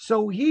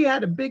 So he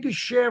had a bigger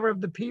share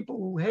of the people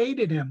who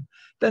hated him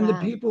than the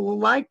people who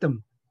liked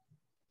him.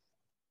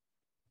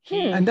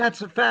 And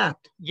that's a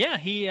fact. Yeah,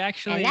 he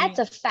actually... And that's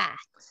a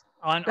fact.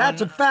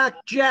 That's a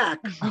fact, Jack.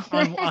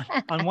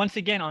 on once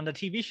again, on the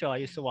TV show I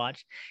used to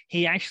watch,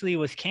 he actually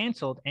was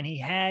canceled, and he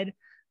had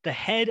the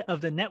head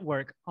of the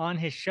network on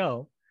his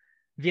show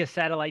via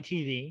satellite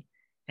TV.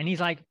 And he's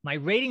like, my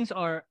ratings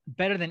are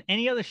better than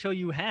any other show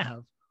you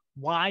have.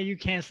 Why are you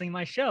canceling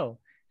my show?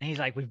 And he's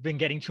like, we've been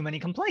getting too many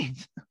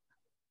complaints.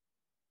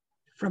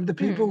 From the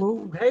people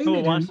who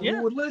hated him,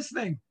 who were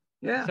listening.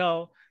 Yeah.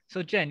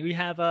 So Jen, we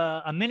have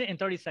a minute and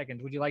 30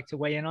 seconds. Would you like to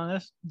weigh in on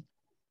this?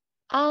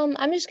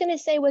 I'm just going to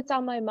say what's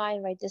on my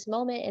mind right this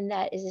moment. And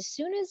that is, as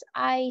soon as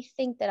I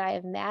think that I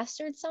have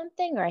mastered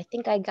something, or I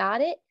think I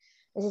got it,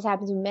 this has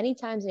happened to me many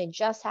times, and it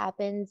just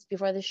happened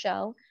before the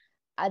show.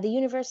 The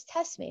universe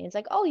tests me. It's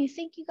like, oh, you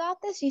think you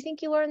got this? You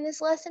think you learned this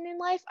lesson in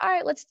life? All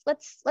right,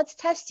 let's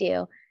test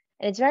you.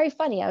 And it's very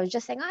funny. I was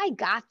just saying, I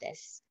got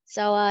this.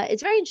 So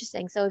it's very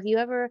interesting. So if you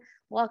ever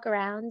walk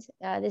around,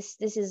 this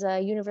is a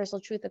universal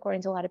truth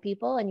according to a lot of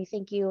people, and you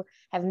think you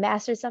have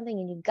mastered something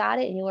and you got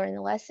it and you learned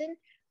the lesson,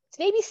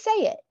 so maybe say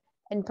it.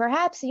 And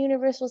perhaps the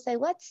universe will say,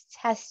 let's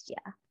test you.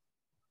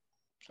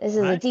 This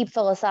is a deep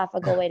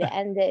philosophical way to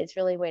end it. It's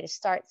really a way to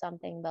start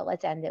something, but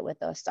let's end it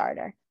with a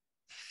starter.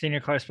 Senior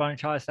correspondent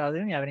Charles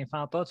Salazar, you have any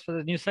final thoughts for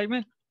the news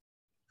segment?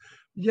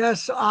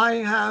 Yes, I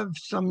have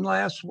some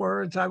last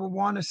words. I would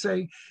want to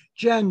say,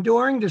 Jen,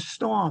 during the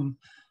storm,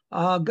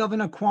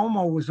 Governor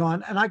Cuomo was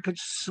on, and I could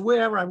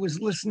swear I was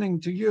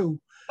listening to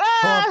you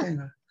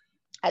talking.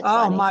 That's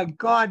funny. My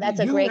God. That's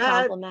a great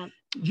compliment.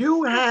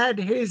 You had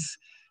his,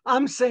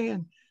 I'm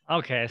saying.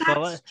 Okay,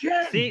 so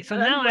see, so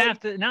now I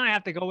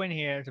have to go in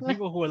here to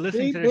people who are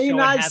listening to the show. Be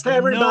nice to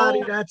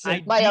everybody. That's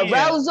it. My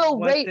arousal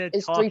rate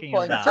is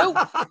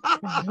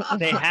 3.2.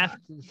 They have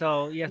to,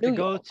 so you have to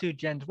go to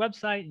Jen's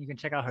website, and you can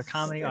check out her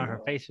comedy on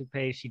her Facebook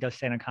page. She does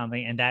stand-up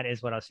comedy, and that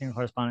is what our senior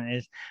correspondent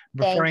is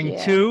referring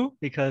to,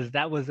 because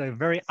that was a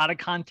very out of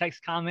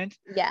context comment.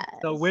 Yeah.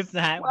 So with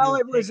that, well,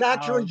 it was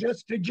actually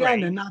just to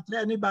Jen and not to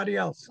anybody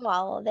else.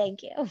 Well,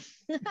 thank you.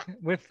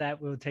 With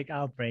that, we'll take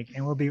our break,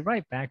 and we'll be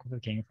right back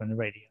with King from the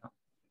Radio.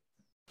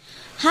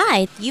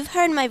 Hi, you've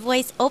heard my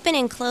voice open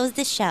and close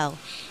the show.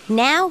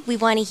 Now we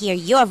want to hear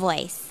your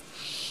voice.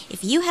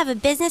 If you have a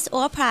business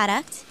or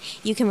product,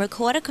 you can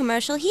record a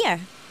commercial here.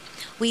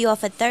 We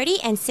offer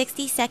 30 and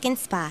 60-second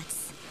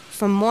spots.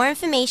 For more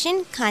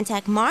information,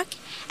 contact Mark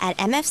at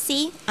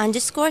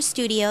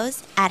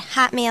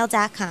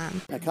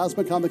mfc_studios@hotmail.com. At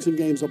Cosmic Comics and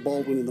Games of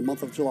Baldwin in the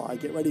month of July,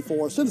 get ready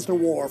for Sinister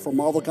War from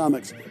Marvel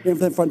Comics,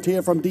 Infinite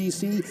Frontier from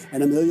DC,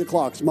 and Amelia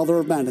Clark's Mother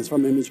of Madness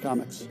from Image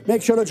Comics.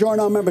 Make sure to join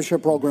our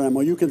membership program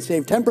where you can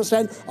save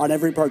 10% on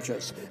every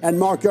purchase. And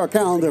mark your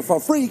calendar for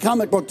free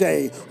Comic Book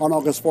Day on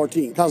August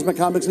 14th. Cosmic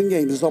Comics and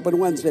Games is open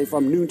Wednesday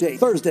from noon to 8,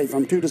 Thursday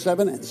from 2 to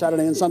 7, and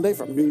Saturday and Sunday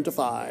from noon to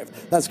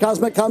 5. That's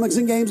Cosmic Comics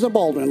and Games of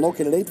Baldwin,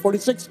 located at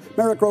 846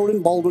 Merrick Road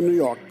in Baldwin, New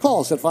York.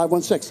 Call us at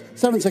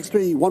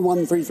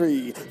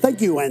 516-763-1133.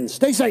 Thank you and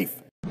stay safe.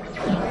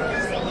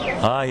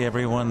 Hi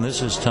everyone,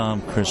 this is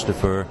Tom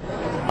Christopher.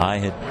 I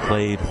had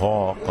played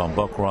Hawk on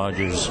Buck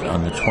Rogers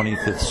on the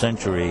 25th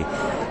Century,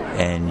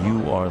 and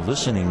you are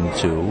listening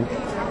to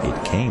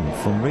It Came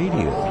From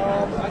Radio.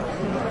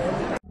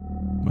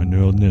 My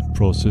NerdNet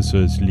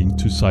processor is linked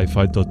to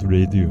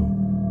sci-fi.radio,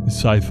 the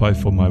sci-fi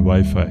for my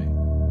Wi-Fi.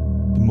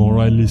 The more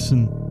I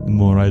listen, the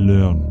more I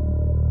learn.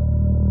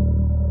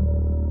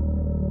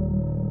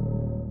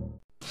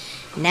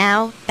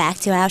 Now, back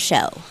to our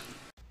show.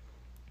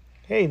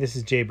 Hey, this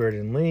is Jay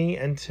Burden Lee,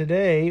 and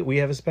today we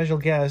have a special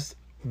guest,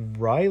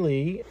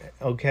 Riley,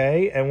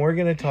 okay? And we're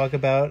going to talk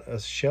about a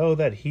show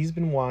that he's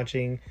been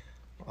watching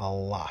a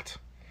lot.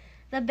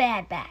 The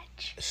Bad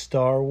Batch.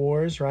 Star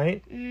Wars,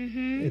 right?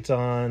 Mm-hmm. It's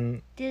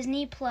on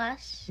Disney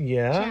Plus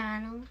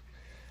channel.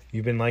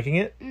 You've been liking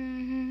it?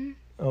 Mm-hmm.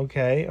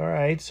 Okay, all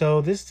right.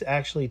 So this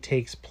actually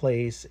takes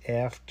place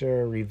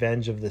after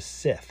Revenge of the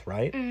Sith,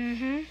 right?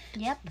 Mm-hmm.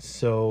 Yep.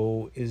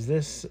 So is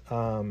this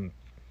the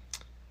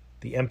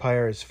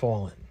Empire has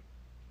fallen?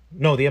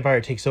 No, the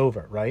Empire takes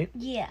over, right?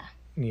 Yeah.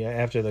 Yeah,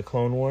 after the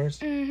Clone Wars.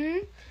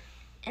 Mm-hmm.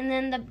 And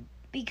then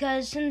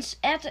because since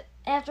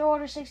after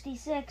Order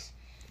 66,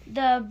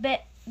 the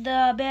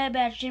Bad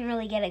Batch didn't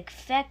really get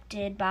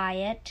affected by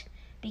it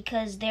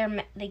because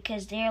they're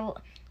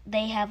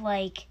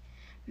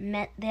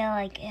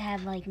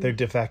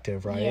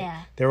defective, right?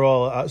 Yeah. They're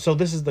all so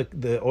this is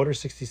the Order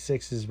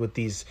 66 is with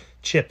these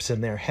chips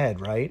in their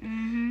head, right?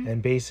 Mm-hmm.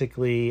 And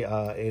basically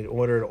it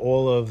ordered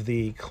all of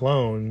the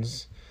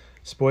clones,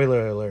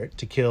 spoiler alert,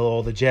 to kill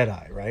all the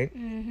Jedi, right?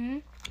 Mm-hmm.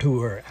 Who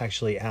were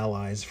actually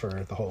allies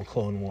for the whole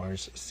Clone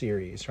Wars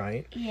series,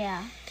 right?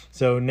 Yeah.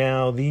 So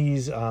now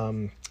these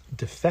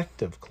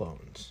defective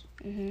clones,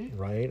 mm-hmm.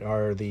 right,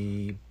 are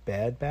the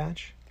Bad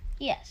Batch?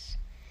 Yes.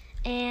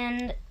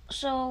 And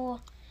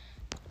so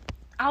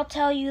I'll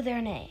tell you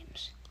their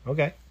names.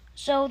 Okay.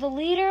 So the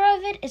leader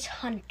of it is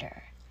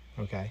Hunter.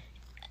 Okay.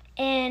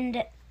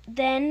 And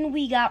then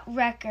we got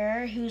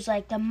Wrecker, who's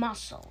like the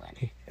muscle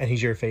in it. And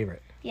he's your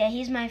favorite. Yeah,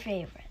 he's my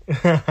favorite.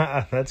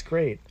 That's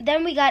great.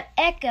 Then we got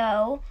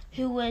Echo,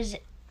 who was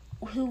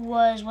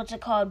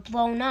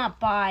blown up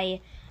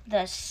by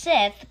the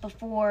Sith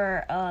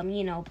before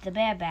the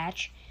Bad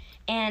Batch,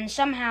 and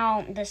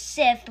somehow the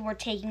Sith were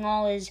taking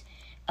all his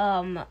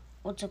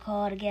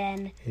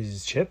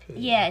his chip?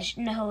 Yeah,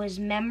 no, his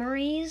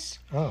memories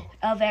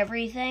of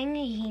everything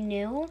he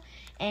knew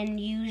and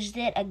used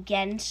it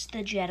against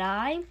the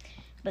Jedi.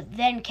 But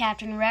then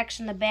Captain Rex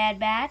and the Bad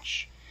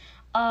Batch,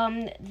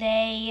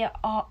 they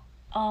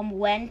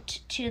went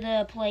to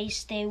the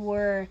place they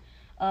were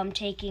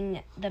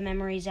taking the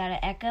memories out of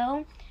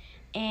Echo,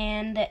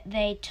 and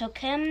they took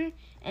him,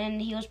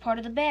 and he was part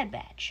of the Bad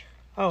Batch.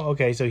 Oh,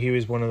 okay. So he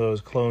was one of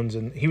those clones,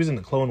 and he was in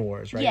the Clone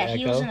Wars, right? Yeah, Echo?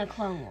 he was in the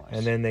Clone Wars.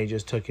 And then they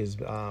just took his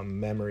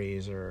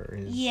memories or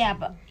his. Yeah,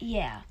 but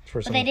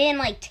they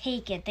didn't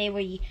take it. They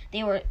were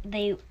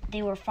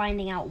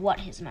finding out what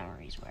his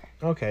memories were.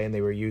 Okay, and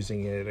they were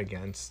using it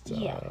against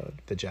the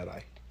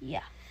Jedi.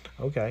 Yeah.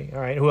 Okay,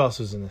 all right. Who else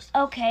is in this?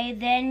 Okay,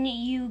 then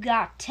you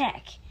got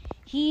Tech.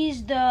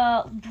 He's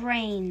the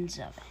brains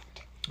of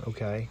it.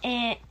 Okay.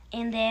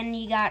 And then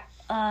you got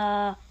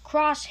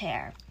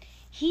Crosshair.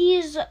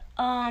 He's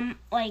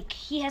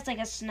he has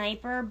a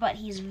sniper, but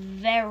he's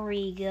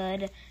very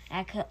good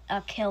at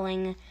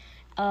killing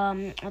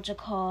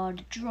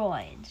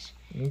droids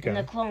in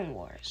the Clone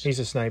Wars. He's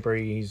a sniper.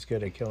 He's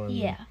good at killing.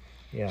 Yeah.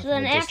 Yeah. So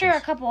then after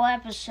a couple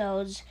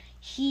episodes,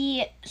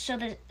 when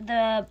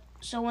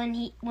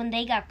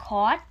they got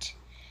caught,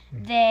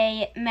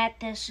 they met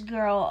this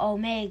girl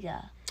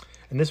Omega.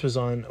 And this was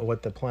on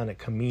the planet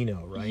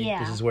Kamino, right? Yeah.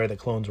 This is where the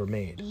clones were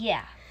made.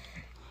 Yeah.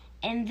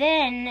 And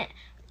then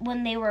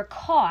when they were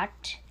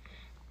caught,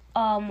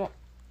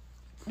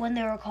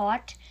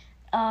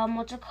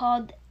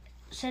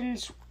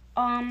 since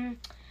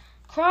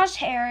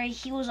Crosshair,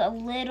 he was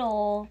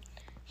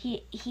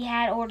he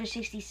had Order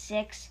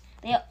 66.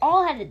 They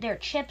all had their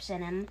chips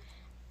in him,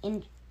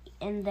 in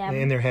them.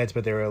 In their heads,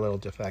 but they were a little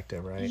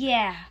defective, right?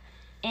 Yeah.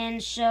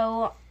 And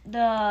so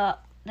the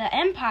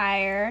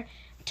Empire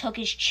took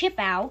his chip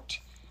out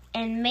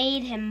and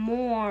made him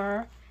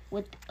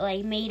with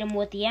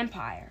the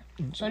Empire.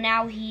 So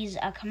now he's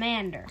a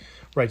commander.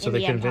 Right, so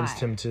they convinced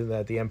him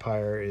that the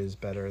Empire is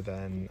better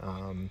than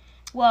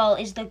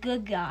is the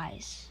good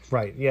guys.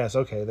 Right, yes,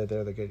 okay, that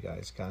they're the good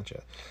guys.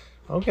 Gotcha.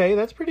 Okay,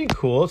 that's pretty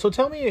cool. So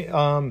tell me,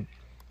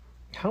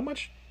 how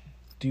much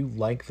do you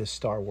like the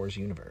Star Wars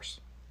universe?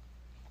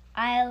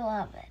 I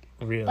love it.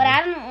 Really? But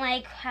I don't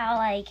like how,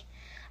 I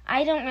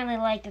don't really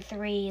like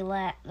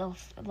the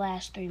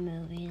last three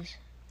movies.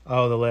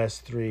 Oh, the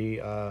last three.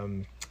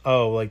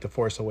 Like The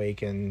Force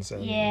Awakens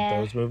and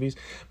those movies.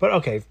 But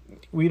okay,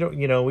 we don't.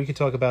 We could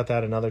talk about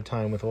that another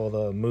time with all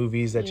the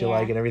movies that you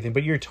like and everything.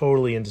 But you're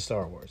totally into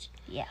Star Wars.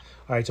 Yeah.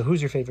 All right. So who's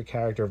your favorite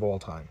character of all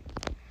time?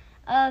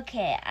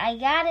 Okay, I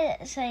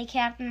gotta say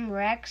Captain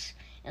Rex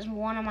is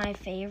one of my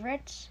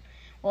favorites.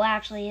 Well,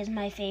 actually, is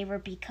my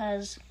favorite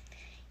because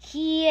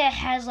he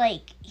has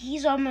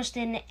he's almost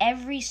in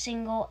every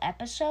single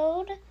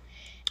episode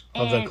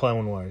Of the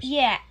Clone Wars.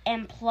 Yeah,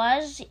 and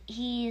plus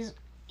he's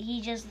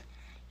just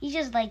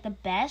the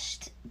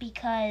best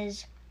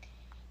because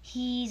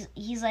he's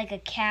like a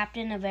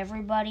captain of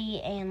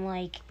everybody,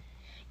 and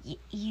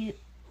you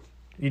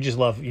just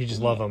love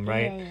him,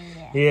 right?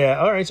 Yeah.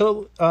 All right.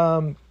 So,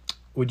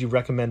 would you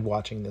recommend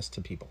watching this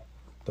to people,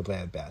 The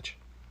Bad Batch?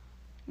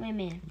 What do you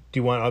mean? Do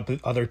you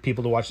want other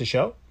people to watch the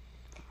show?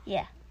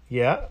 Yeah.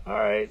 Yeah. All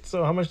right.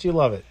 So, how much do you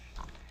love it?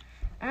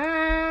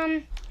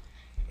 9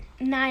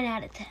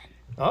 out of 10.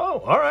 Oh,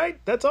 all right.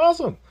 That's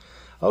awesome.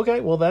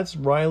 Okay, well, that's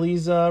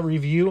Riley's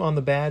review on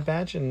The Bad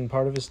Batch and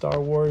part of his Star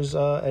Wars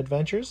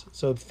adventures.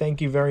 So thank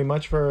you very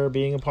much for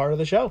being a part of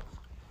the show.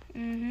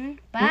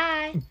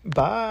 Bye.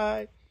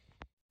 Bye.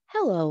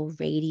 Hello,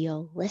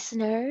 radio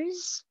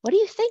listeners. What are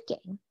you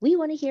thinking? We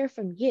want to hear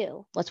from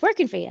you. What's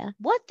working for you?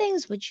 What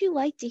things would you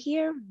like to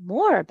hear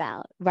more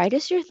about? Write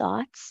us your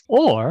thoughts.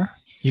 Or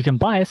you can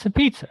buy us a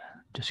pizza.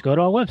 Just go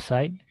to our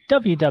website,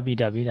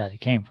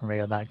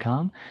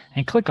 www.itcamefromradio.com,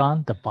 and click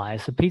on the Buy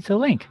Us a Pizza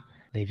link.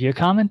 Leave your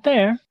comment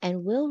there.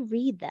 And we'll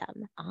read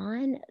them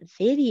on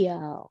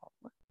video.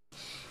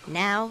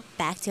 Now,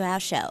 back to our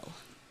show.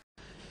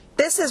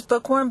 This is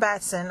Bookworm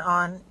Batson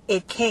on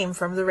It Came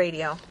From the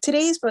Radio.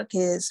 Today's book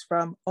is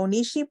from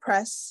Onishi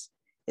Press.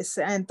 It's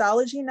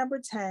anthology number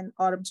 10,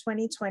 Autumn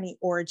 2020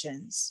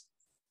 Origins.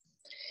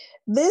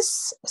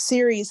 This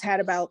series had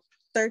about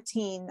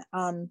 13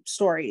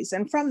 stories,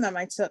 and from them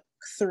I took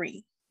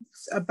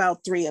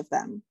about three of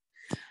them.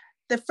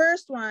 The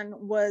first one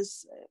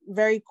was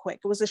very quick.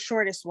 It was the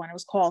shortest one. It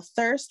was called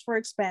Thirst for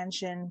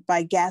Expansion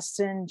by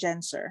Gaston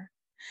Genser.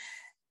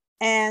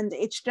 And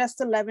it's just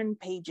 11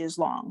 pages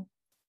long.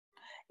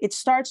 It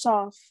starts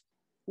off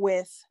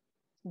with,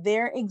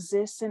 there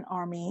exists an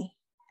army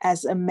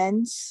as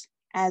immense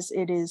as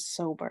it is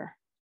sober.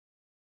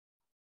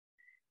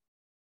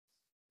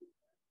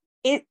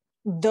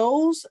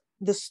 Those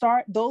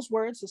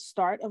words, the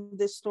start of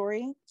this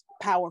story,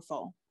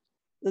 powerful.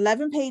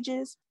 11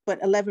 pages,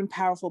 but 11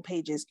 powerful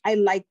pages. I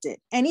liked it.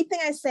 Anything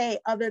I say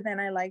other than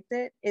I liked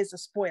it is a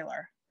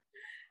spoiler.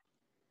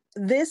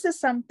 This is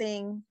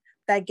something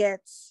that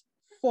gets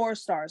 4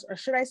 stars, or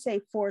should I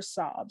say 4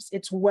 sobs.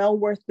 It's well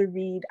worth the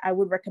read. I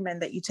would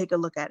recommend that you take a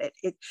look at it.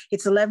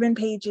 It's 11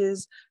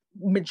 pages.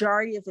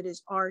 Majority of it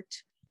is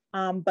art,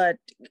 but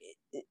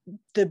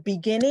the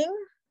beginning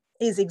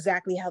is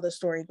exactly how the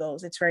story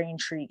goes. It's very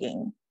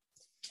intriguing.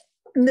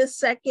 The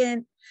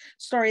second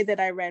story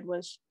that I read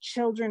was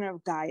Children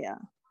of Gaia.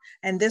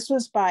 And this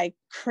was by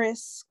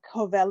Chris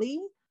Covelli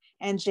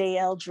and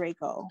J.L.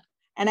 Draco.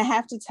 And I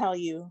have to tell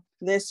you,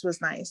 this was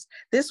nice.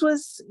 This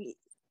was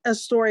a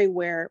story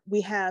where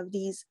we have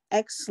these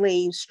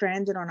ex-slaves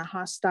stranded on a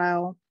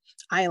hostile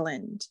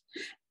island.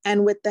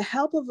 And with the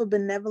help of a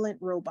benevolent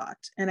robot,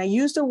 and I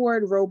use the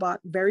word robot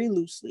very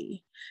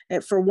loosely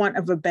for want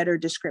of a better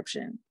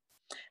description,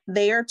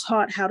 they are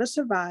taught how to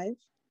survive.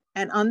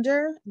 And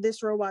under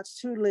this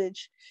robot's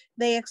tutelage,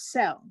 they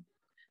excel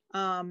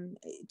to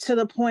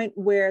the point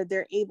where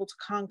they're able to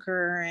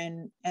conquer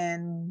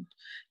and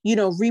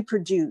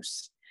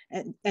reproduce.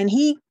 And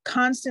he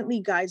constantly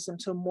guides them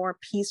to a more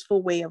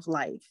peaceful way of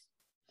life.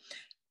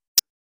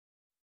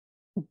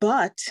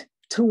 But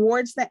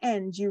towards the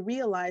end, you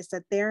realize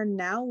that they're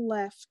now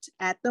left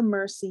at the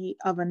mercy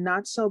of a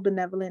not so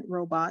benevolent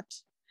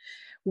robot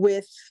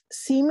with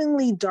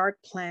seemingly dark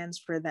plans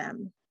for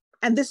them.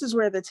 And this is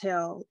where the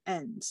tale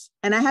ends.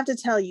 And I have to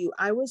tell you,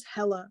 I was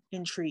hella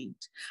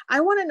intrigued. I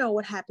want to know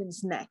what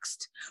happens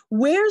next.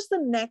 Where's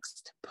the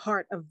next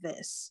part of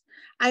this?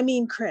 I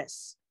mean,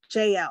 Chris,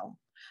 JL,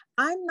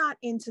 I'm not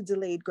into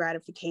delayed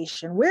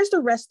gratification. Where's the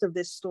rest of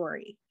this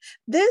story?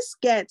 This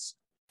gets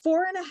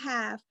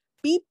 4.5,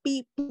 beep,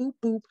 beep, boop,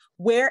 boop.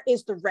 Where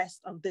is the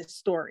rest of this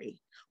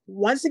story?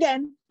 Once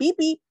again, beep,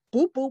 beep,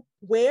 boop, boop.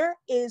 Where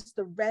is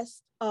the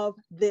rest of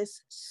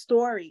this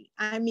story?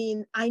 I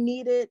mean, I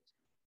need it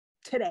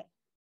today.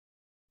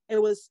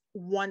 It was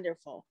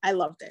wonderful. I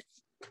loved it.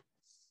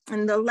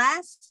 And the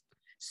last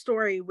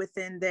story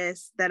within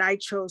this that I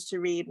chose to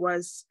read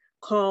was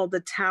called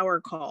The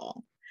Tower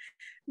Call.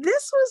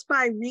 This was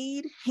by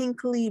Reed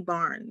Hinckley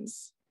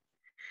Barnes.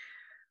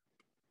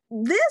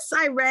 This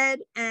I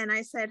read and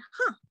I said,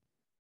 huh.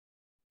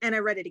 And I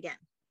read it again.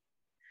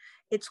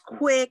 It's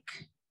quick,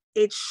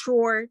 it's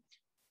short,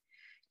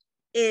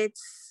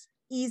 it's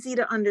easy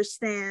to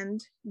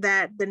understand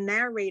that the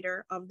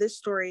narrator of this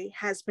story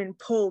has been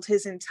pulled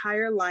his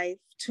entire life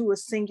to a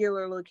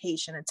singular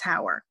location, a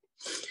tower.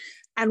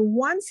 And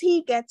once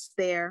he gets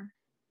there,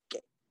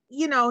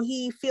 you know,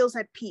 he feels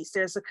at peace.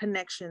 There's a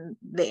connection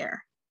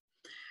there.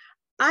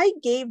 I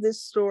gave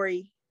this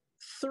story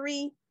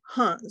 3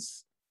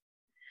 huns.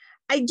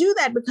 I do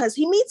that because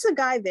he meets a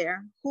guy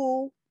there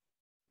who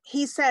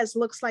he says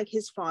looks like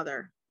his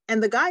father.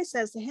 And the guy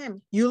says to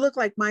him, "You look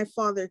like my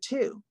father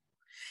too."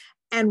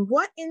 And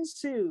what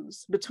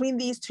ensues between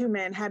these two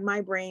men had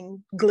my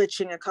brain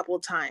glitching a couple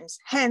of times,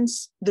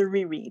 hence the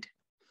reread.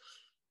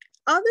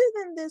 Other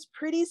than this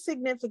pretty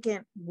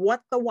significant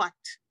what,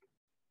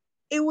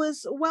 it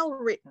was well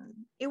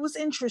written. It was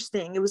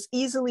interesting. It was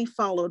easily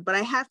followed. But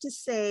I have to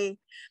say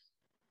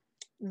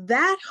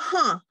that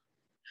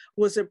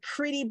was a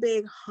pretty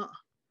big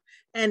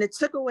and it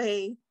took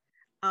away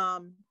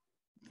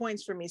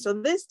points for me. So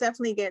this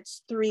definitely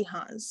gets 3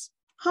 huns.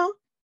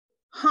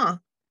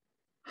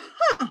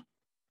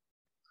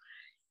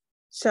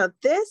 So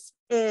this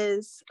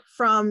is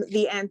from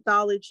the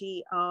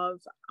anthology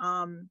of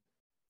Autumn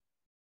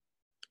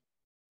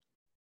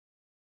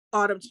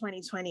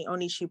 2020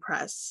 Onishi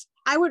Press.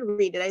 I would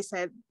read it. I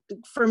said,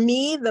 for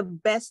me, the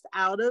best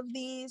out of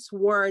these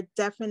were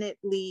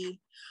definitely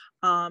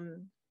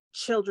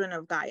Children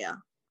of Gaia.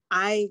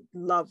 I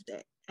loved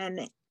it.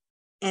 And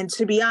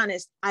to be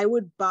honest, I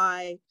would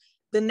buy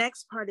the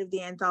next part of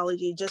the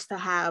anthology just to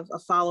have a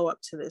follow-up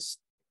to this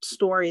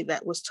story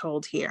that was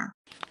told here.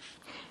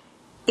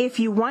 If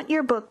you want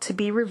your book to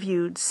be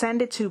reviewed,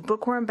 send it to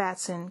Bookworm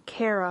Batson,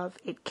 care of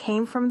It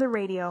Came From the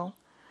Radio,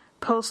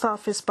 Post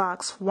Office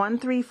Box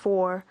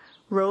 134,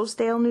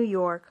 Rosedale, New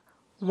York,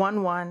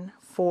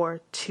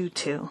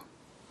 11422.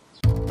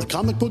 The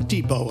Comic Book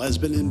Depot has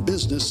been in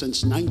business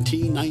since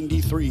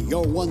 1993.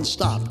 Your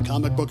one-stop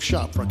comic book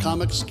shop for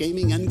comics,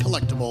 gaming, and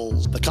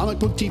collectibles. The Comic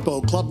Book Depot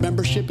club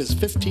membership is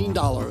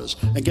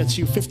 $15 and gets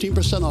you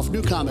 15% off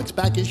new comics,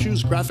 back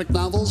issues, graphic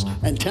novels,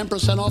 and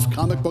 10% off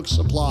comic book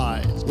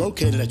supplies.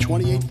 Located at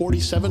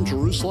 2847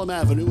 Jerusalem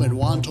Avenue in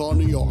Wantagh,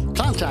 New York.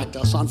 Contact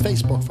us on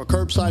Facebook for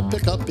curbside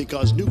pickup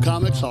because new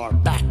comics are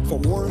back. For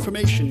more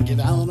information, give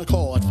Alan a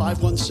call at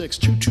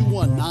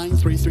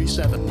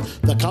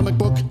 516-221-9337. The Comic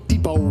Book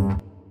Depot.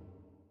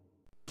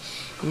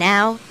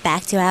 Now,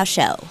 back to our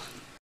show.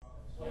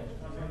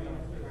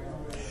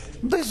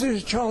 This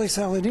is Charlie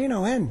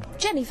Saladino and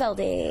Jenny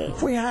Feldy.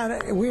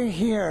 We're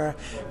here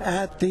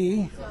at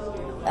the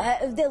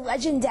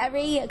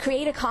legendary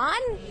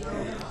Creator-Con?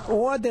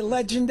 Or the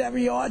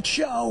legendary art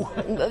show.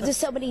 There's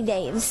so many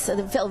names. So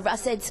the Phil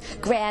Russett's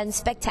Grand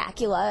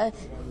Spectacular.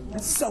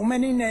 So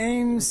many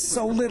names,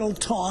 so little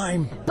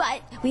time.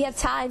 But we have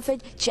time for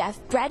Jeff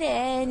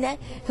Brennan,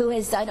 who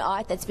has done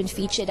art that's been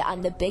featured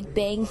on The Big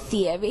Bang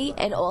Theory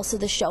and also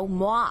the show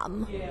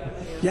Mom.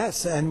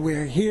 Yes, and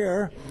we're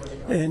here,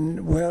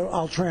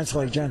 I'll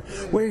translate, Jen.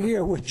 We're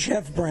here with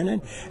Jeff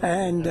Brennan,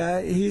 and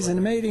he's an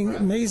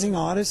amazing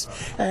artist.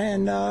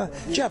 And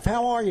Jeff,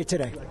 how are you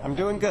today? I'm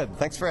doing good.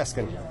 Thanks for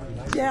asking.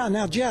 Yeah,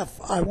 now Jeff,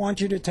 I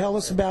want you to tell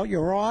us about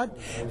your art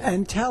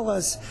and tell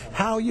us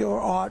how your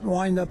art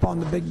wound up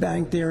on The Big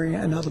Bang Theory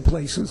and other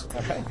places.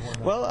 Okay.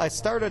 Well, I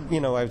started,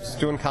 I was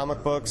doing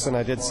comic books and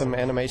I did some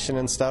animation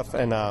and stuff,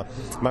 and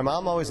my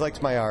mom always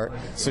liked my art,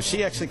 so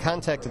she actually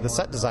contacted the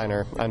set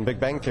designer on Big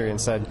Bang Theory and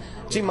said,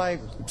 "Gee, my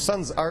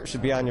son's art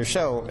should be on your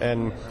show,"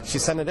 and she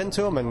sent it in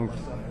to him, and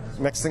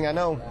next thing I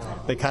know,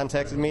 they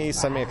contacted me,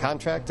 sent me a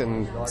contract,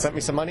 and sent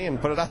me some money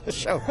and put it on the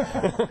show.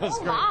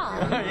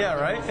 Mom. Yeah,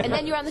 right? And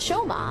then you're on the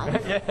show, Mom.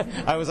 Yeah.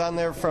 I was on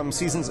there from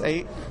seasons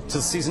 8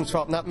 to season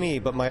 12. Not me,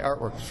 but my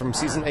artwork from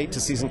season 8 to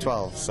season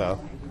 12. So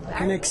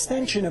an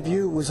extension of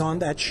you was on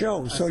that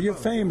show, so you're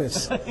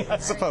famous. I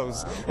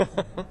suppose.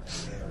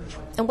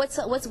 And what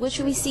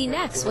should we see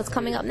next? What's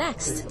coming up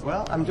next?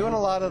 Well, I'm doing a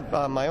lot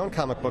of my own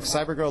comic book,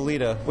 Cybergirl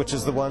Lita, which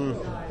is the one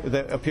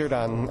that appeared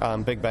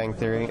on Big Bang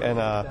Theory, and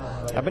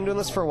I've been doing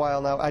this for a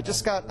while now. I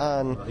just got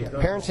on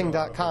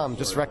Parenting.com,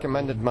 just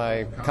recommended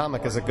my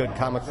comic as a good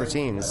comic for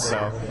teens,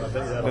 so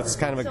it's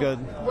kind of a good...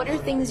 What are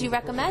things you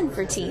recommend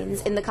for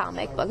teens in the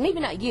comic book? Maybe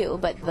not you,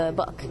 but the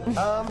book.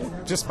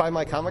 Just buy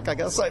my comic, I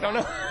guess. I don't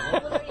know.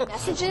 Are there any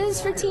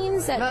messages for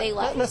teens that they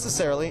like? Not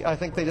necessarily. I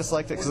think they just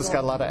liked it because it's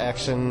got a lot of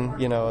action,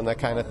 and that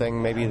kind of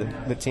thing maybe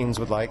the teens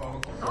would like.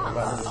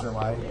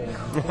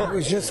 I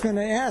was just going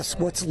to ask,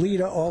 what's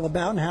Lita all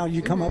about and how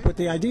you come up with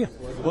the idea?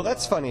 Well,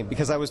 that's funny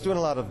because I was doing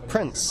a lot of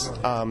prints.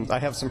 I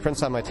have some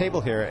prints on my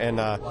table here, and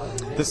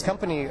this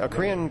company, a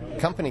Korean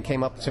company,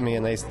 came up to me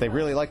and they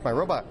really liked my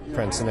robot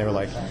prints, and they were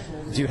like,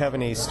 "Do you have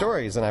any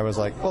stories?" And I was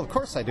like, "Well, of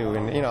course I do."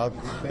 And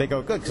they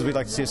go, "Good, because we'd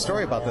like to see a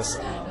story about this."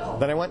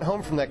 Then I went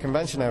home from that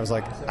convention. I was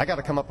like, I got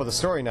to come up with a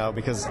story now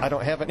because I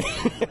don't have any.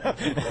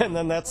 And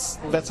then that's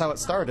how it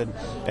started.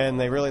 And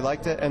they really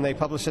liked it, and they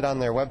published it on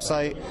their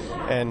website.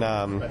 And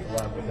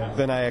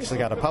then I actually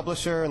got a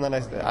publisher, and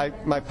then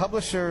my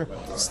publisher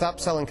stopped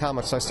selling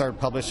comics, so I started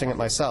publishing it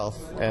myself.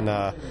 And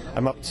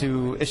I'm up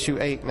to issue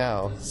 8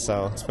 now,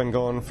 so it's been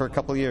going for a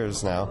couple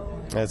years now.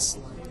 It's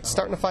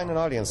starting to find an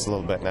audience a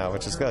little bit now,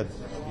 which is good.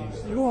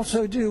 You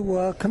also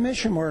do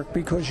commission work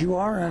because you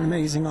are an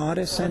amazing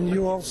artist, and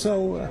you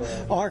also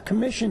are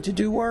commissioned to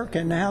do work.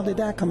 And how did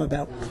that come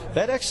about?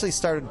 That actually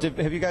started.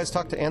 Have you guys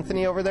talked to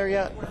Anthony over there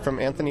yet? From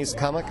Anthony's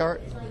Comic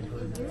Art?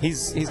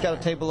 He's got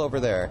a table over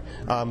there,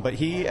 but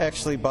he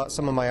actually bought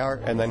some of my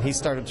art, and then he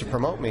started to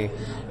promote me,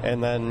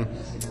 and then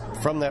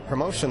from that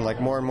promotion, like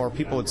more and more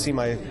people would see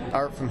my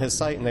art from his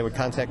site, and they would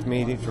contact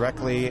me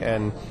directly,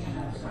 and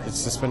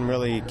it's just been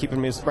really keeping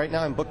me. Right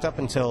now, I'm booked up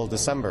until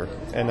December,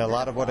 and a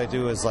lot of what I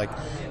do is like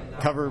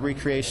cover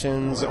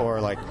recreations,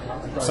 or like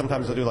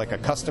sometimes I'll do like a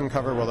custom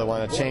cover where they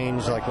want to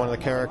change like one of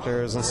the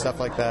characters and stuff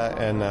like that,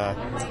 and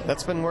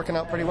that's been working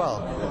out pretty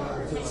well.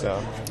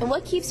 So. And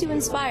what keeps you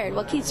inspired?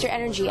 What keeps your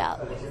energy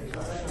up?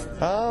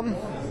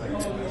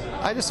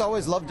 I just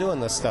always love doing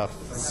this stuff.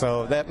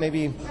 So that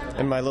maybe,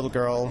 and my little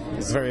girl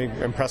is very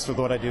impressed with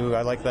what I do.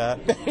 I like that,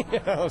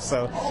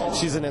 so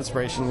she's an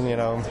inspiration,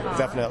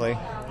 definitely.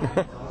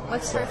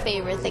 What's her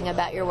favorite thing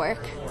about your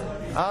work?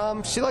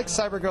 She likes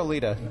Cybergirl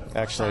Lita,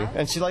 actually,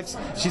 and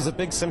she's a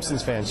big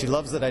Simpsons fan. She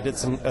loves that I did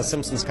a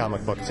Simpsons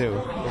comic book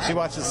too. She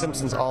watches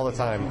Simpsons all the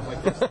time.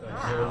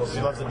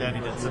 She loves that Daddy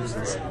did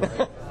Simpsons.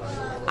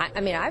 I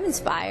mean, I'm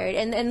inspired.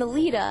 And the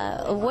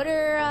Lita,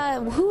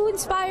 who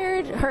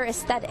inspired her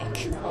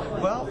aesthetic?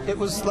 Well, it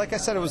was, like I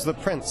said, it was the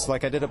prints.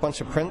 Like, I did a bunch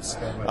of prints.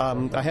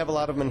 I have a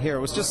lot of them in here.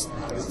 It was just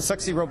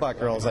sexy robot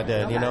girls I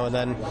did, and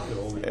then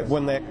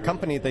when the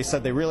company, they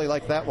said they really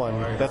liked that one.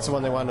 That's the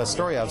one they wanted a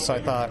story of. So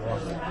I thought,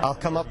 I'll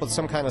come up with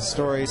some kind of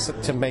story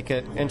to make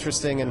it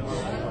interesting.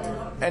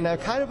 And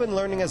I've kind of been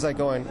learning as I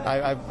go. And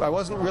I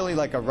wasn't really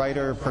like a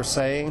writer per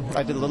se.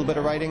 I did a little bit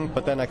of writing,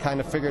 but then I kind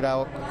of figured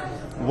out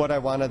what I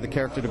wanted the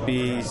character to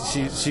be.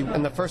 She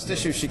in the first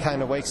issue, she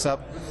kind of wakes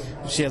up.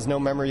 She has no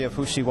memory of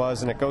who she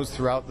was, and it goes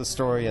throughout the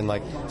story. And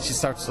like she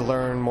starts to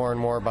learn more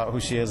and more about who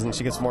she is, and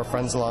she gets more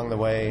friends along the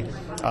way.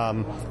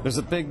 There's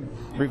a big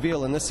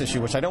reveal in this issue,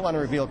 which I don't want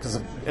to reveal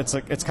because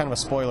it's kind of a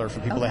spoiler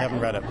for people that haven't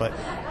read it. But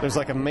there's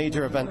like a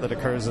major event that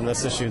occurs in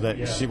this issue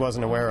that she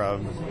wasn't aware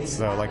of.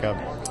 So like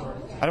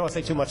I don't want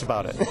to say too much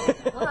about it.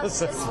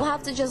 We'll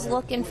have to just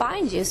look and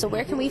find you. So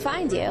where can we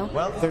find you?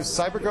 Well, there's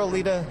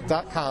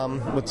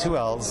cybergirllita.com with 2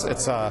 L's.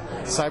 It's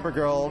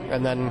cybergirl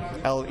and then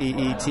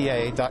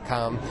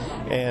LEETA.com.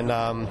 And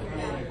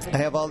I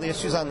have all the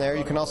issues on there.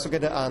 You can also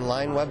get it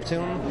online,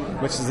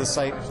 Webtoon, which is the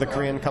site, the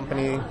Korean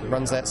company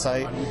runs that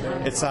site.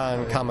 It's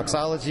on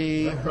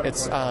Comixology.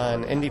 It's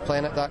on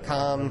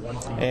IndiePlanet.com.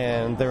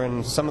 And they're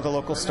in some of the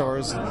local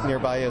stores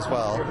nearby as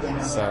well.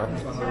 So.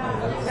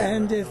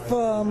 And if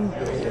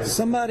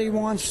somebody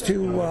wants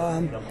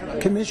to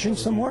commission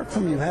some work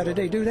from you, how do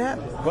they do that?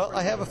 Well,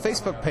 I have a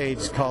Facebook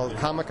page called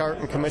Comic Art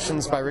and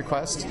Commissions by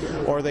Request,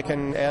 or they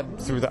can add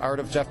through the Art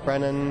of Jeff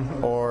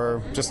Brennan,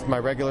 or just my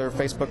regular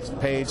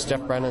Facebook page, Jeff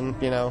Brennan.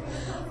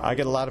 I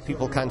get a lot of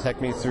people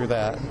contact me through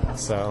that.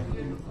 So,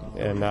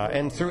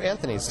 and through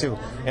Anthony's too.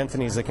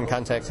 Anthony's, they can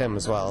contact him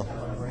as well.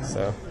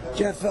 So.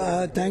 Jeff,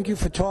 thank you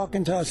for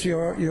talking to us.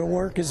 Your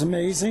work is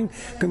amazing.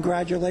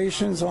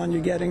 Congratulations on you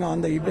getting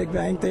on the Big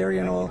Bang Theory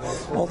and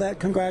all that.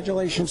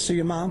 Congratulations to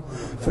your mom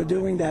for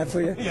doing that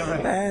for you. Yeah,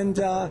 right. And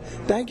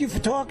thank you for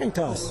talking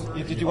to us.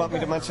 Did you want me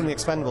to mention the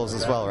Expendables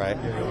as well, right?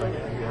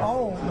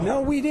 Oh,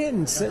 no, we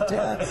didn't.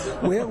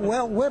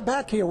 We're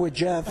back here with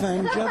Jeff,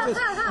 and Jeff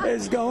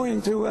is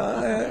going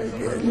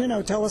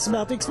to, tell us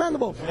about the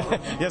Expendables.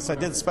 Yes, I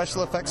did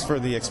special effects for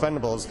the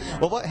Expendables.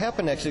 Well, what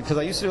happened actually, because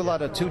I used to do a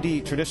lot of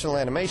 2D traditional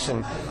animation,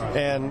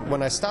 and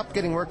when I stopped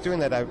getting work doing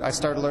that, I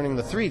started learning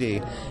the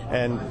 3D.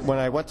 And when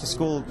I went to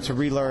school to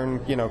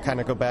relearn,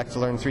 kind of go back to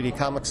learn 3D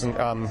comics and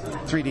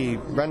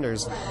 3D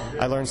renders,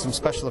 I learned some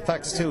special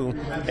effects too.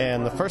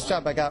 And the first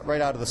job I got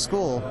right out of the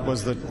school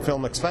was the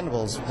film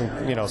Expendables.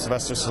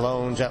 Sylvester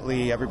Stallone, Jet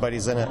Li,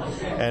 everybody's in it,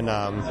 and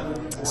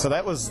so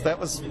that was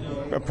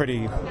a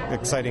pretty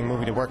exciting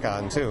movie to work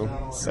on too.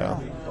 So.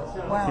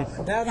 Wow,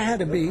 that had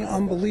to be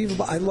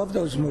unbelievable. I love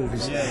those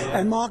movies.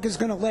 And Mark is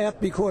going to laugh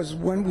because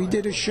when we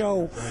did a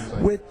show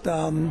with,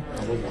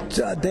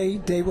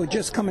 they were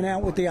just coming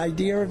out with the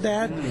idea of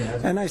that,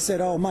 and I said,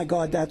 oh my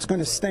God, that's going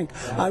to stink.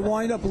 I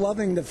wind up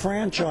loving the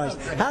franchise.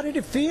 How did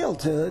it feel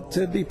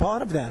to be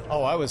part of that?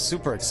 Oh, I was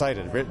super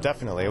excited,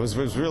 definitely. It was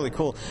really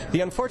cool.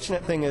 The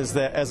unfortunate thing is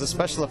that as a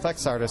special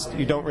effects artist,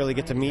 you don't really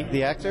get to meet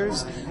the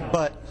actors,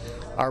 but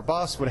our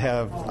boss would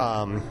have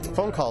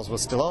phone calls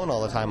with Stallone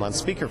all the time on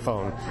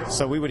speakerphone,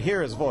 so we would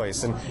hear his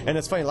voice. And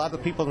it's funny, a lot of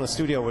the people in the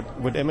studio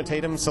would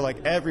imitate him, so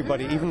like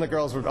everybody, even the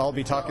girls, would all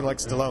be talking like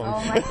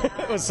Stallone.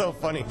 It was so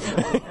funny.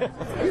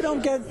 You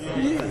don't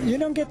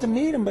get to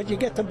meet him, but you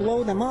get to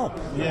blow them up.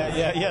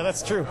 Yeah,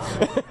 that's true.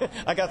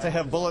 I got to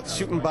have bullets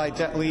shooting by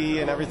Jet Li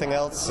and everything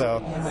else,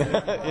 so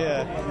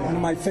yeah. One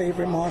of my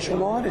favorite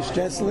martial artists,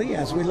 Jet Li,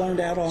 as we learned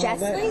out all Jet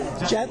that.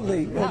 Li? Jet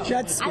Li.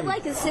 Jet Li. I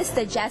like his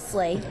sister, Jet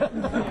Li.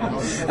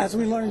 as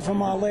we learned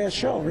from our last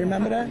show.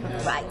 Remember that?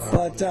 Right.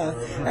 But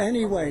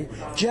anyway,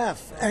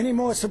 Jeff, any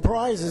more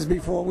surprises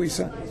before we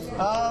say?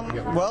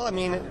 Well, I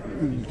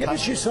mean, give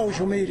us your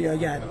social media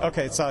again.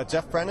 Okay, it's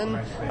Jeff Brennan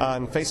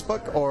on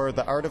Facebook, or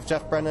The Art of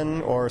Jeff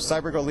Brennan, or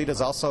Cybergirl Lita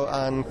is also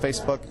on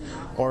Facebook,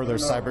 or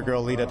there's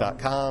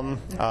cybergirllita.com.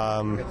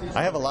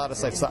 I have a lot of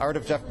sites. The Art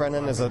of Jeff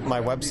Brennan is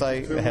my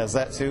website. It has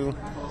that too.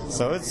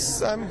 So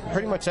I'm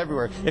pretty much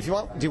everywhere. If you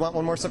want, do you want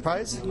one more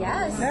surprise?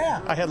 Yes.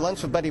 Yeah. I had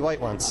lunch with Betty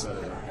White once.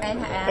 And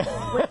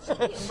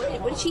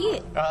what did she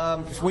eat?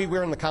 We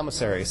were in the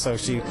commissary, so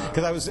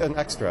because I was an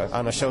extra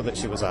on a show that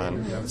she was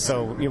on,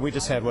 so we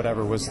just had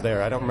whatever was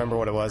there. I don't remember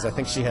what it was. I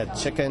think she had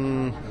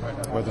chicken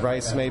with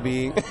rice,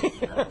 maybe.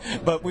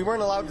 But we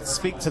weren't allowed to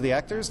speak to the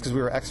actors because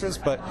we were extras.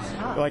 But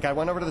like, I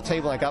went over to the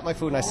table, I got my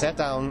food, and I sat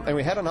down, and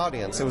we had an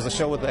audience. It was a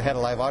show that had a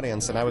live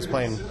audience, and I was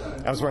wearing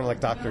like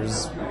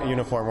doctor's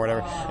uniform or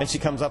whatever. And she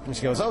comes up and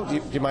she goes, "Oh,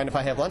 do you mind if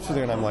I have lunch with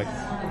you?" And I'm like,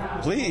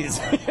 "Please."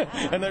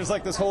 And there's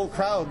like this whole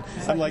crowd.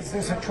 I'm like, is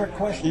this a trick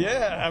question?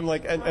 Yeah, I'm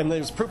like, and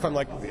there's proof. I'm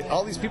like,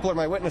 all these people are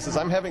my witnesses.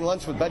 I'm having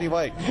lunch with Betty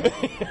White.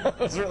 It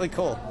was really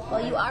cool.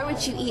 Well, you are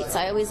what you eat, so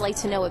I always like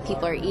to know what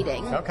people are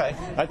eating. Okay,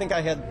 I think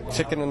I had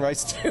chicken and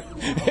rice too.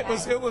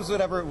 It was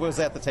whatever was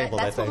at the table.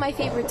 That's what my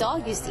favorite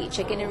dog used to eat,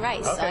 chicken and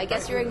rice. Okay, So I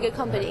guess you're in good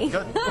company.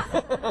 Good.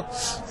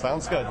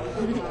 Sounds good.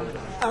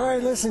 All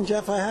right, listen,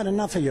 Jeff, I had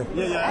enough of you.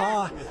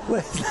 Yeah.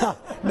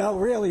 No,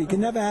 really, you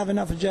can never have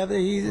enough of Jeff.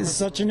 He's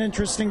such an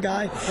interesting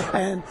guy,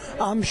 and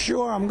I'm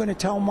sure I'm going to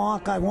tell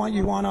Mark I want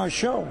you on our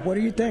show. What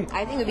do you think?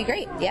 I think it would be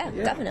great. Yeah,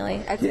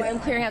 definitely. That's why I'm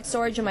clearing out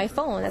storage on my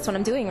phone. That's what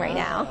I'm doing right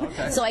now.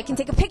 So I can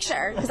take a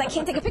picture, because I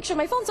can't take a picture of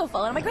my phone so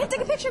full. And I'm like, we have to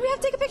take a picture. We have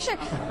to take a picture.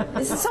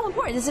 This is so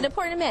important. This is an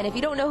important man. If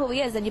you don't know who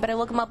he is, then you better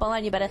look him up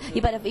online. You better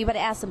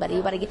ask somebody.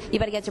 You better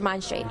get your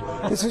mind straight.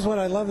 This is what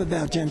I love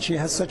about Jen. She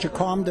has such a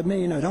calm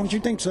demeanor. Don't you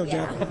think so,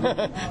 Jeff?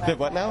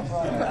 What now?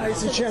 I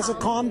said she has a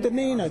calm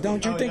demeanor.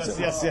 Don't you think so?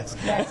 Yes.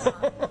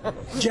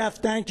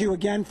 Jeff, thank you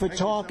again for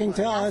talking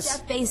to us.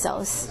 Jeff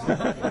Bezos.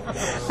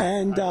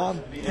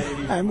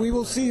 And we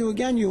will see you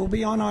again. You will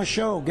be on our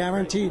show,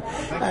 guaranteed.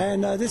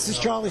 And this is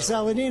Charlie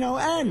Saladino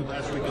and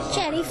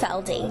Jenny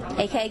Feldy,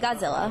 a.k.a.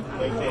 Godzilla.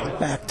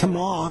 Back to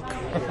Mark.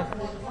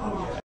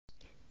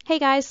 Hey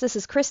guys, this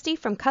is Christy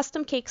from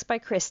Custom Cakes by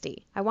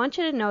Christy. I want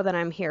you to know that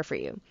I'm here for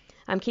you.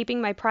 I'm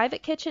keeping my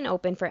private kitchen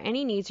open for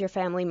any needs your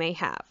family may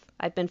have.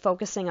 I've been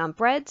focusing on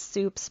breads,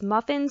 soups,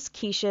 muffins,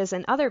 quiches,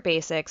 and other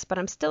basics, but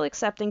I'm still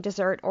accepting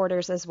dessert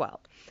orders as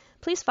well.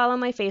 Please follow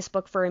my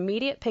Facebook for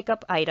immediate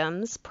pickup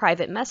items,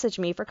 private message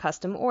me for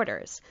custom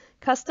orders.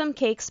 Custom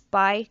Cakes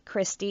by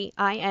Christy,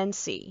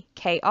 INC,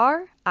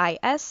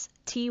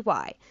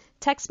 KRISTY.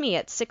 Text me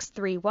at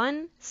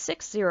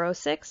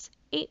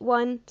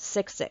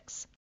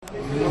 631-606-8166.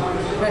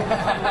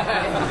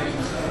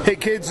 Hey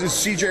kids,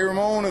 this is CJ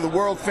Ramone of the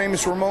world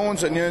famous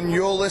Ramones, and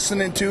you're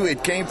listening to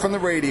It Came From the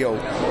Radio.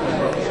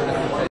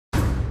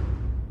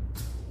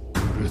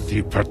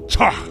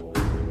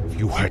 If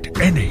you had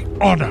any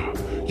honor,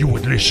 you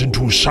would listen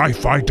to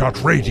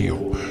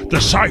sci-fi.radio, the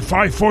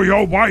sci-fi for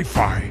your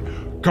Wi-Fi.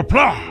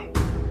 Kapla!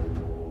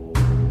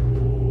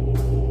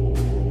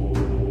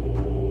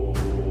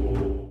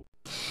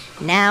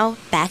 Now,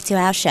 back to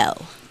our show.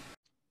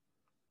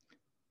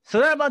 So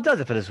that about does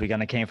it for this week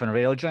on It Came From the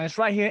Radio. Join us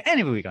right here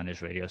any week on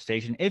this radio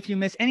station. If you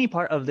miss any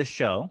part of this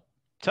show,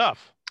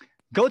 tough.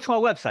 Go to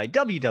our website,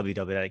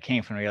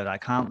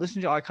 www.itcamefromradio.com.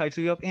 Listen to archives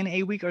we up in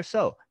a week or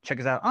so. Check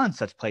us out on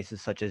such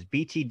places such as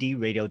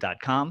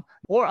btdradio.com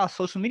or our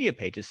social media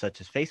pages such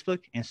as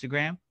Facebook,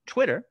 Instagram,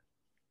 Twitter.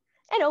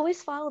 And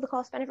always follow the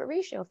cost-benefit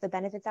ratio. If the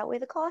benefits outweigh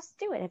the costs,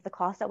 do it. If the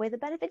costs outweigh the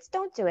benefits,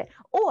 don't do it.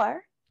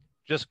 Or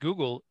just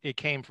Google It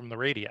Came From the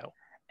Radio.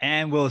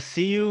 And we'll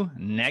see you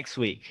next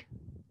week.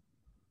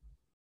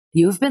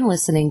 You've been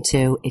listening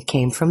to It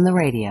Came From the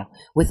Radio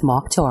with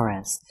Mark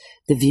Torres.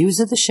 The views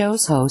of the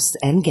show's hosts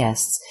and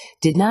guests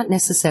did not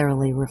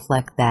necessarily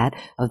reflect that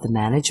of the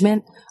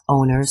management,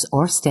 owners,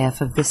 or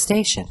staff of this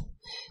station.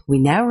 We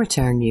now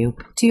return you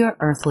to your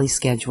earthly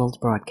scheduled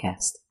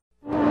broadcast.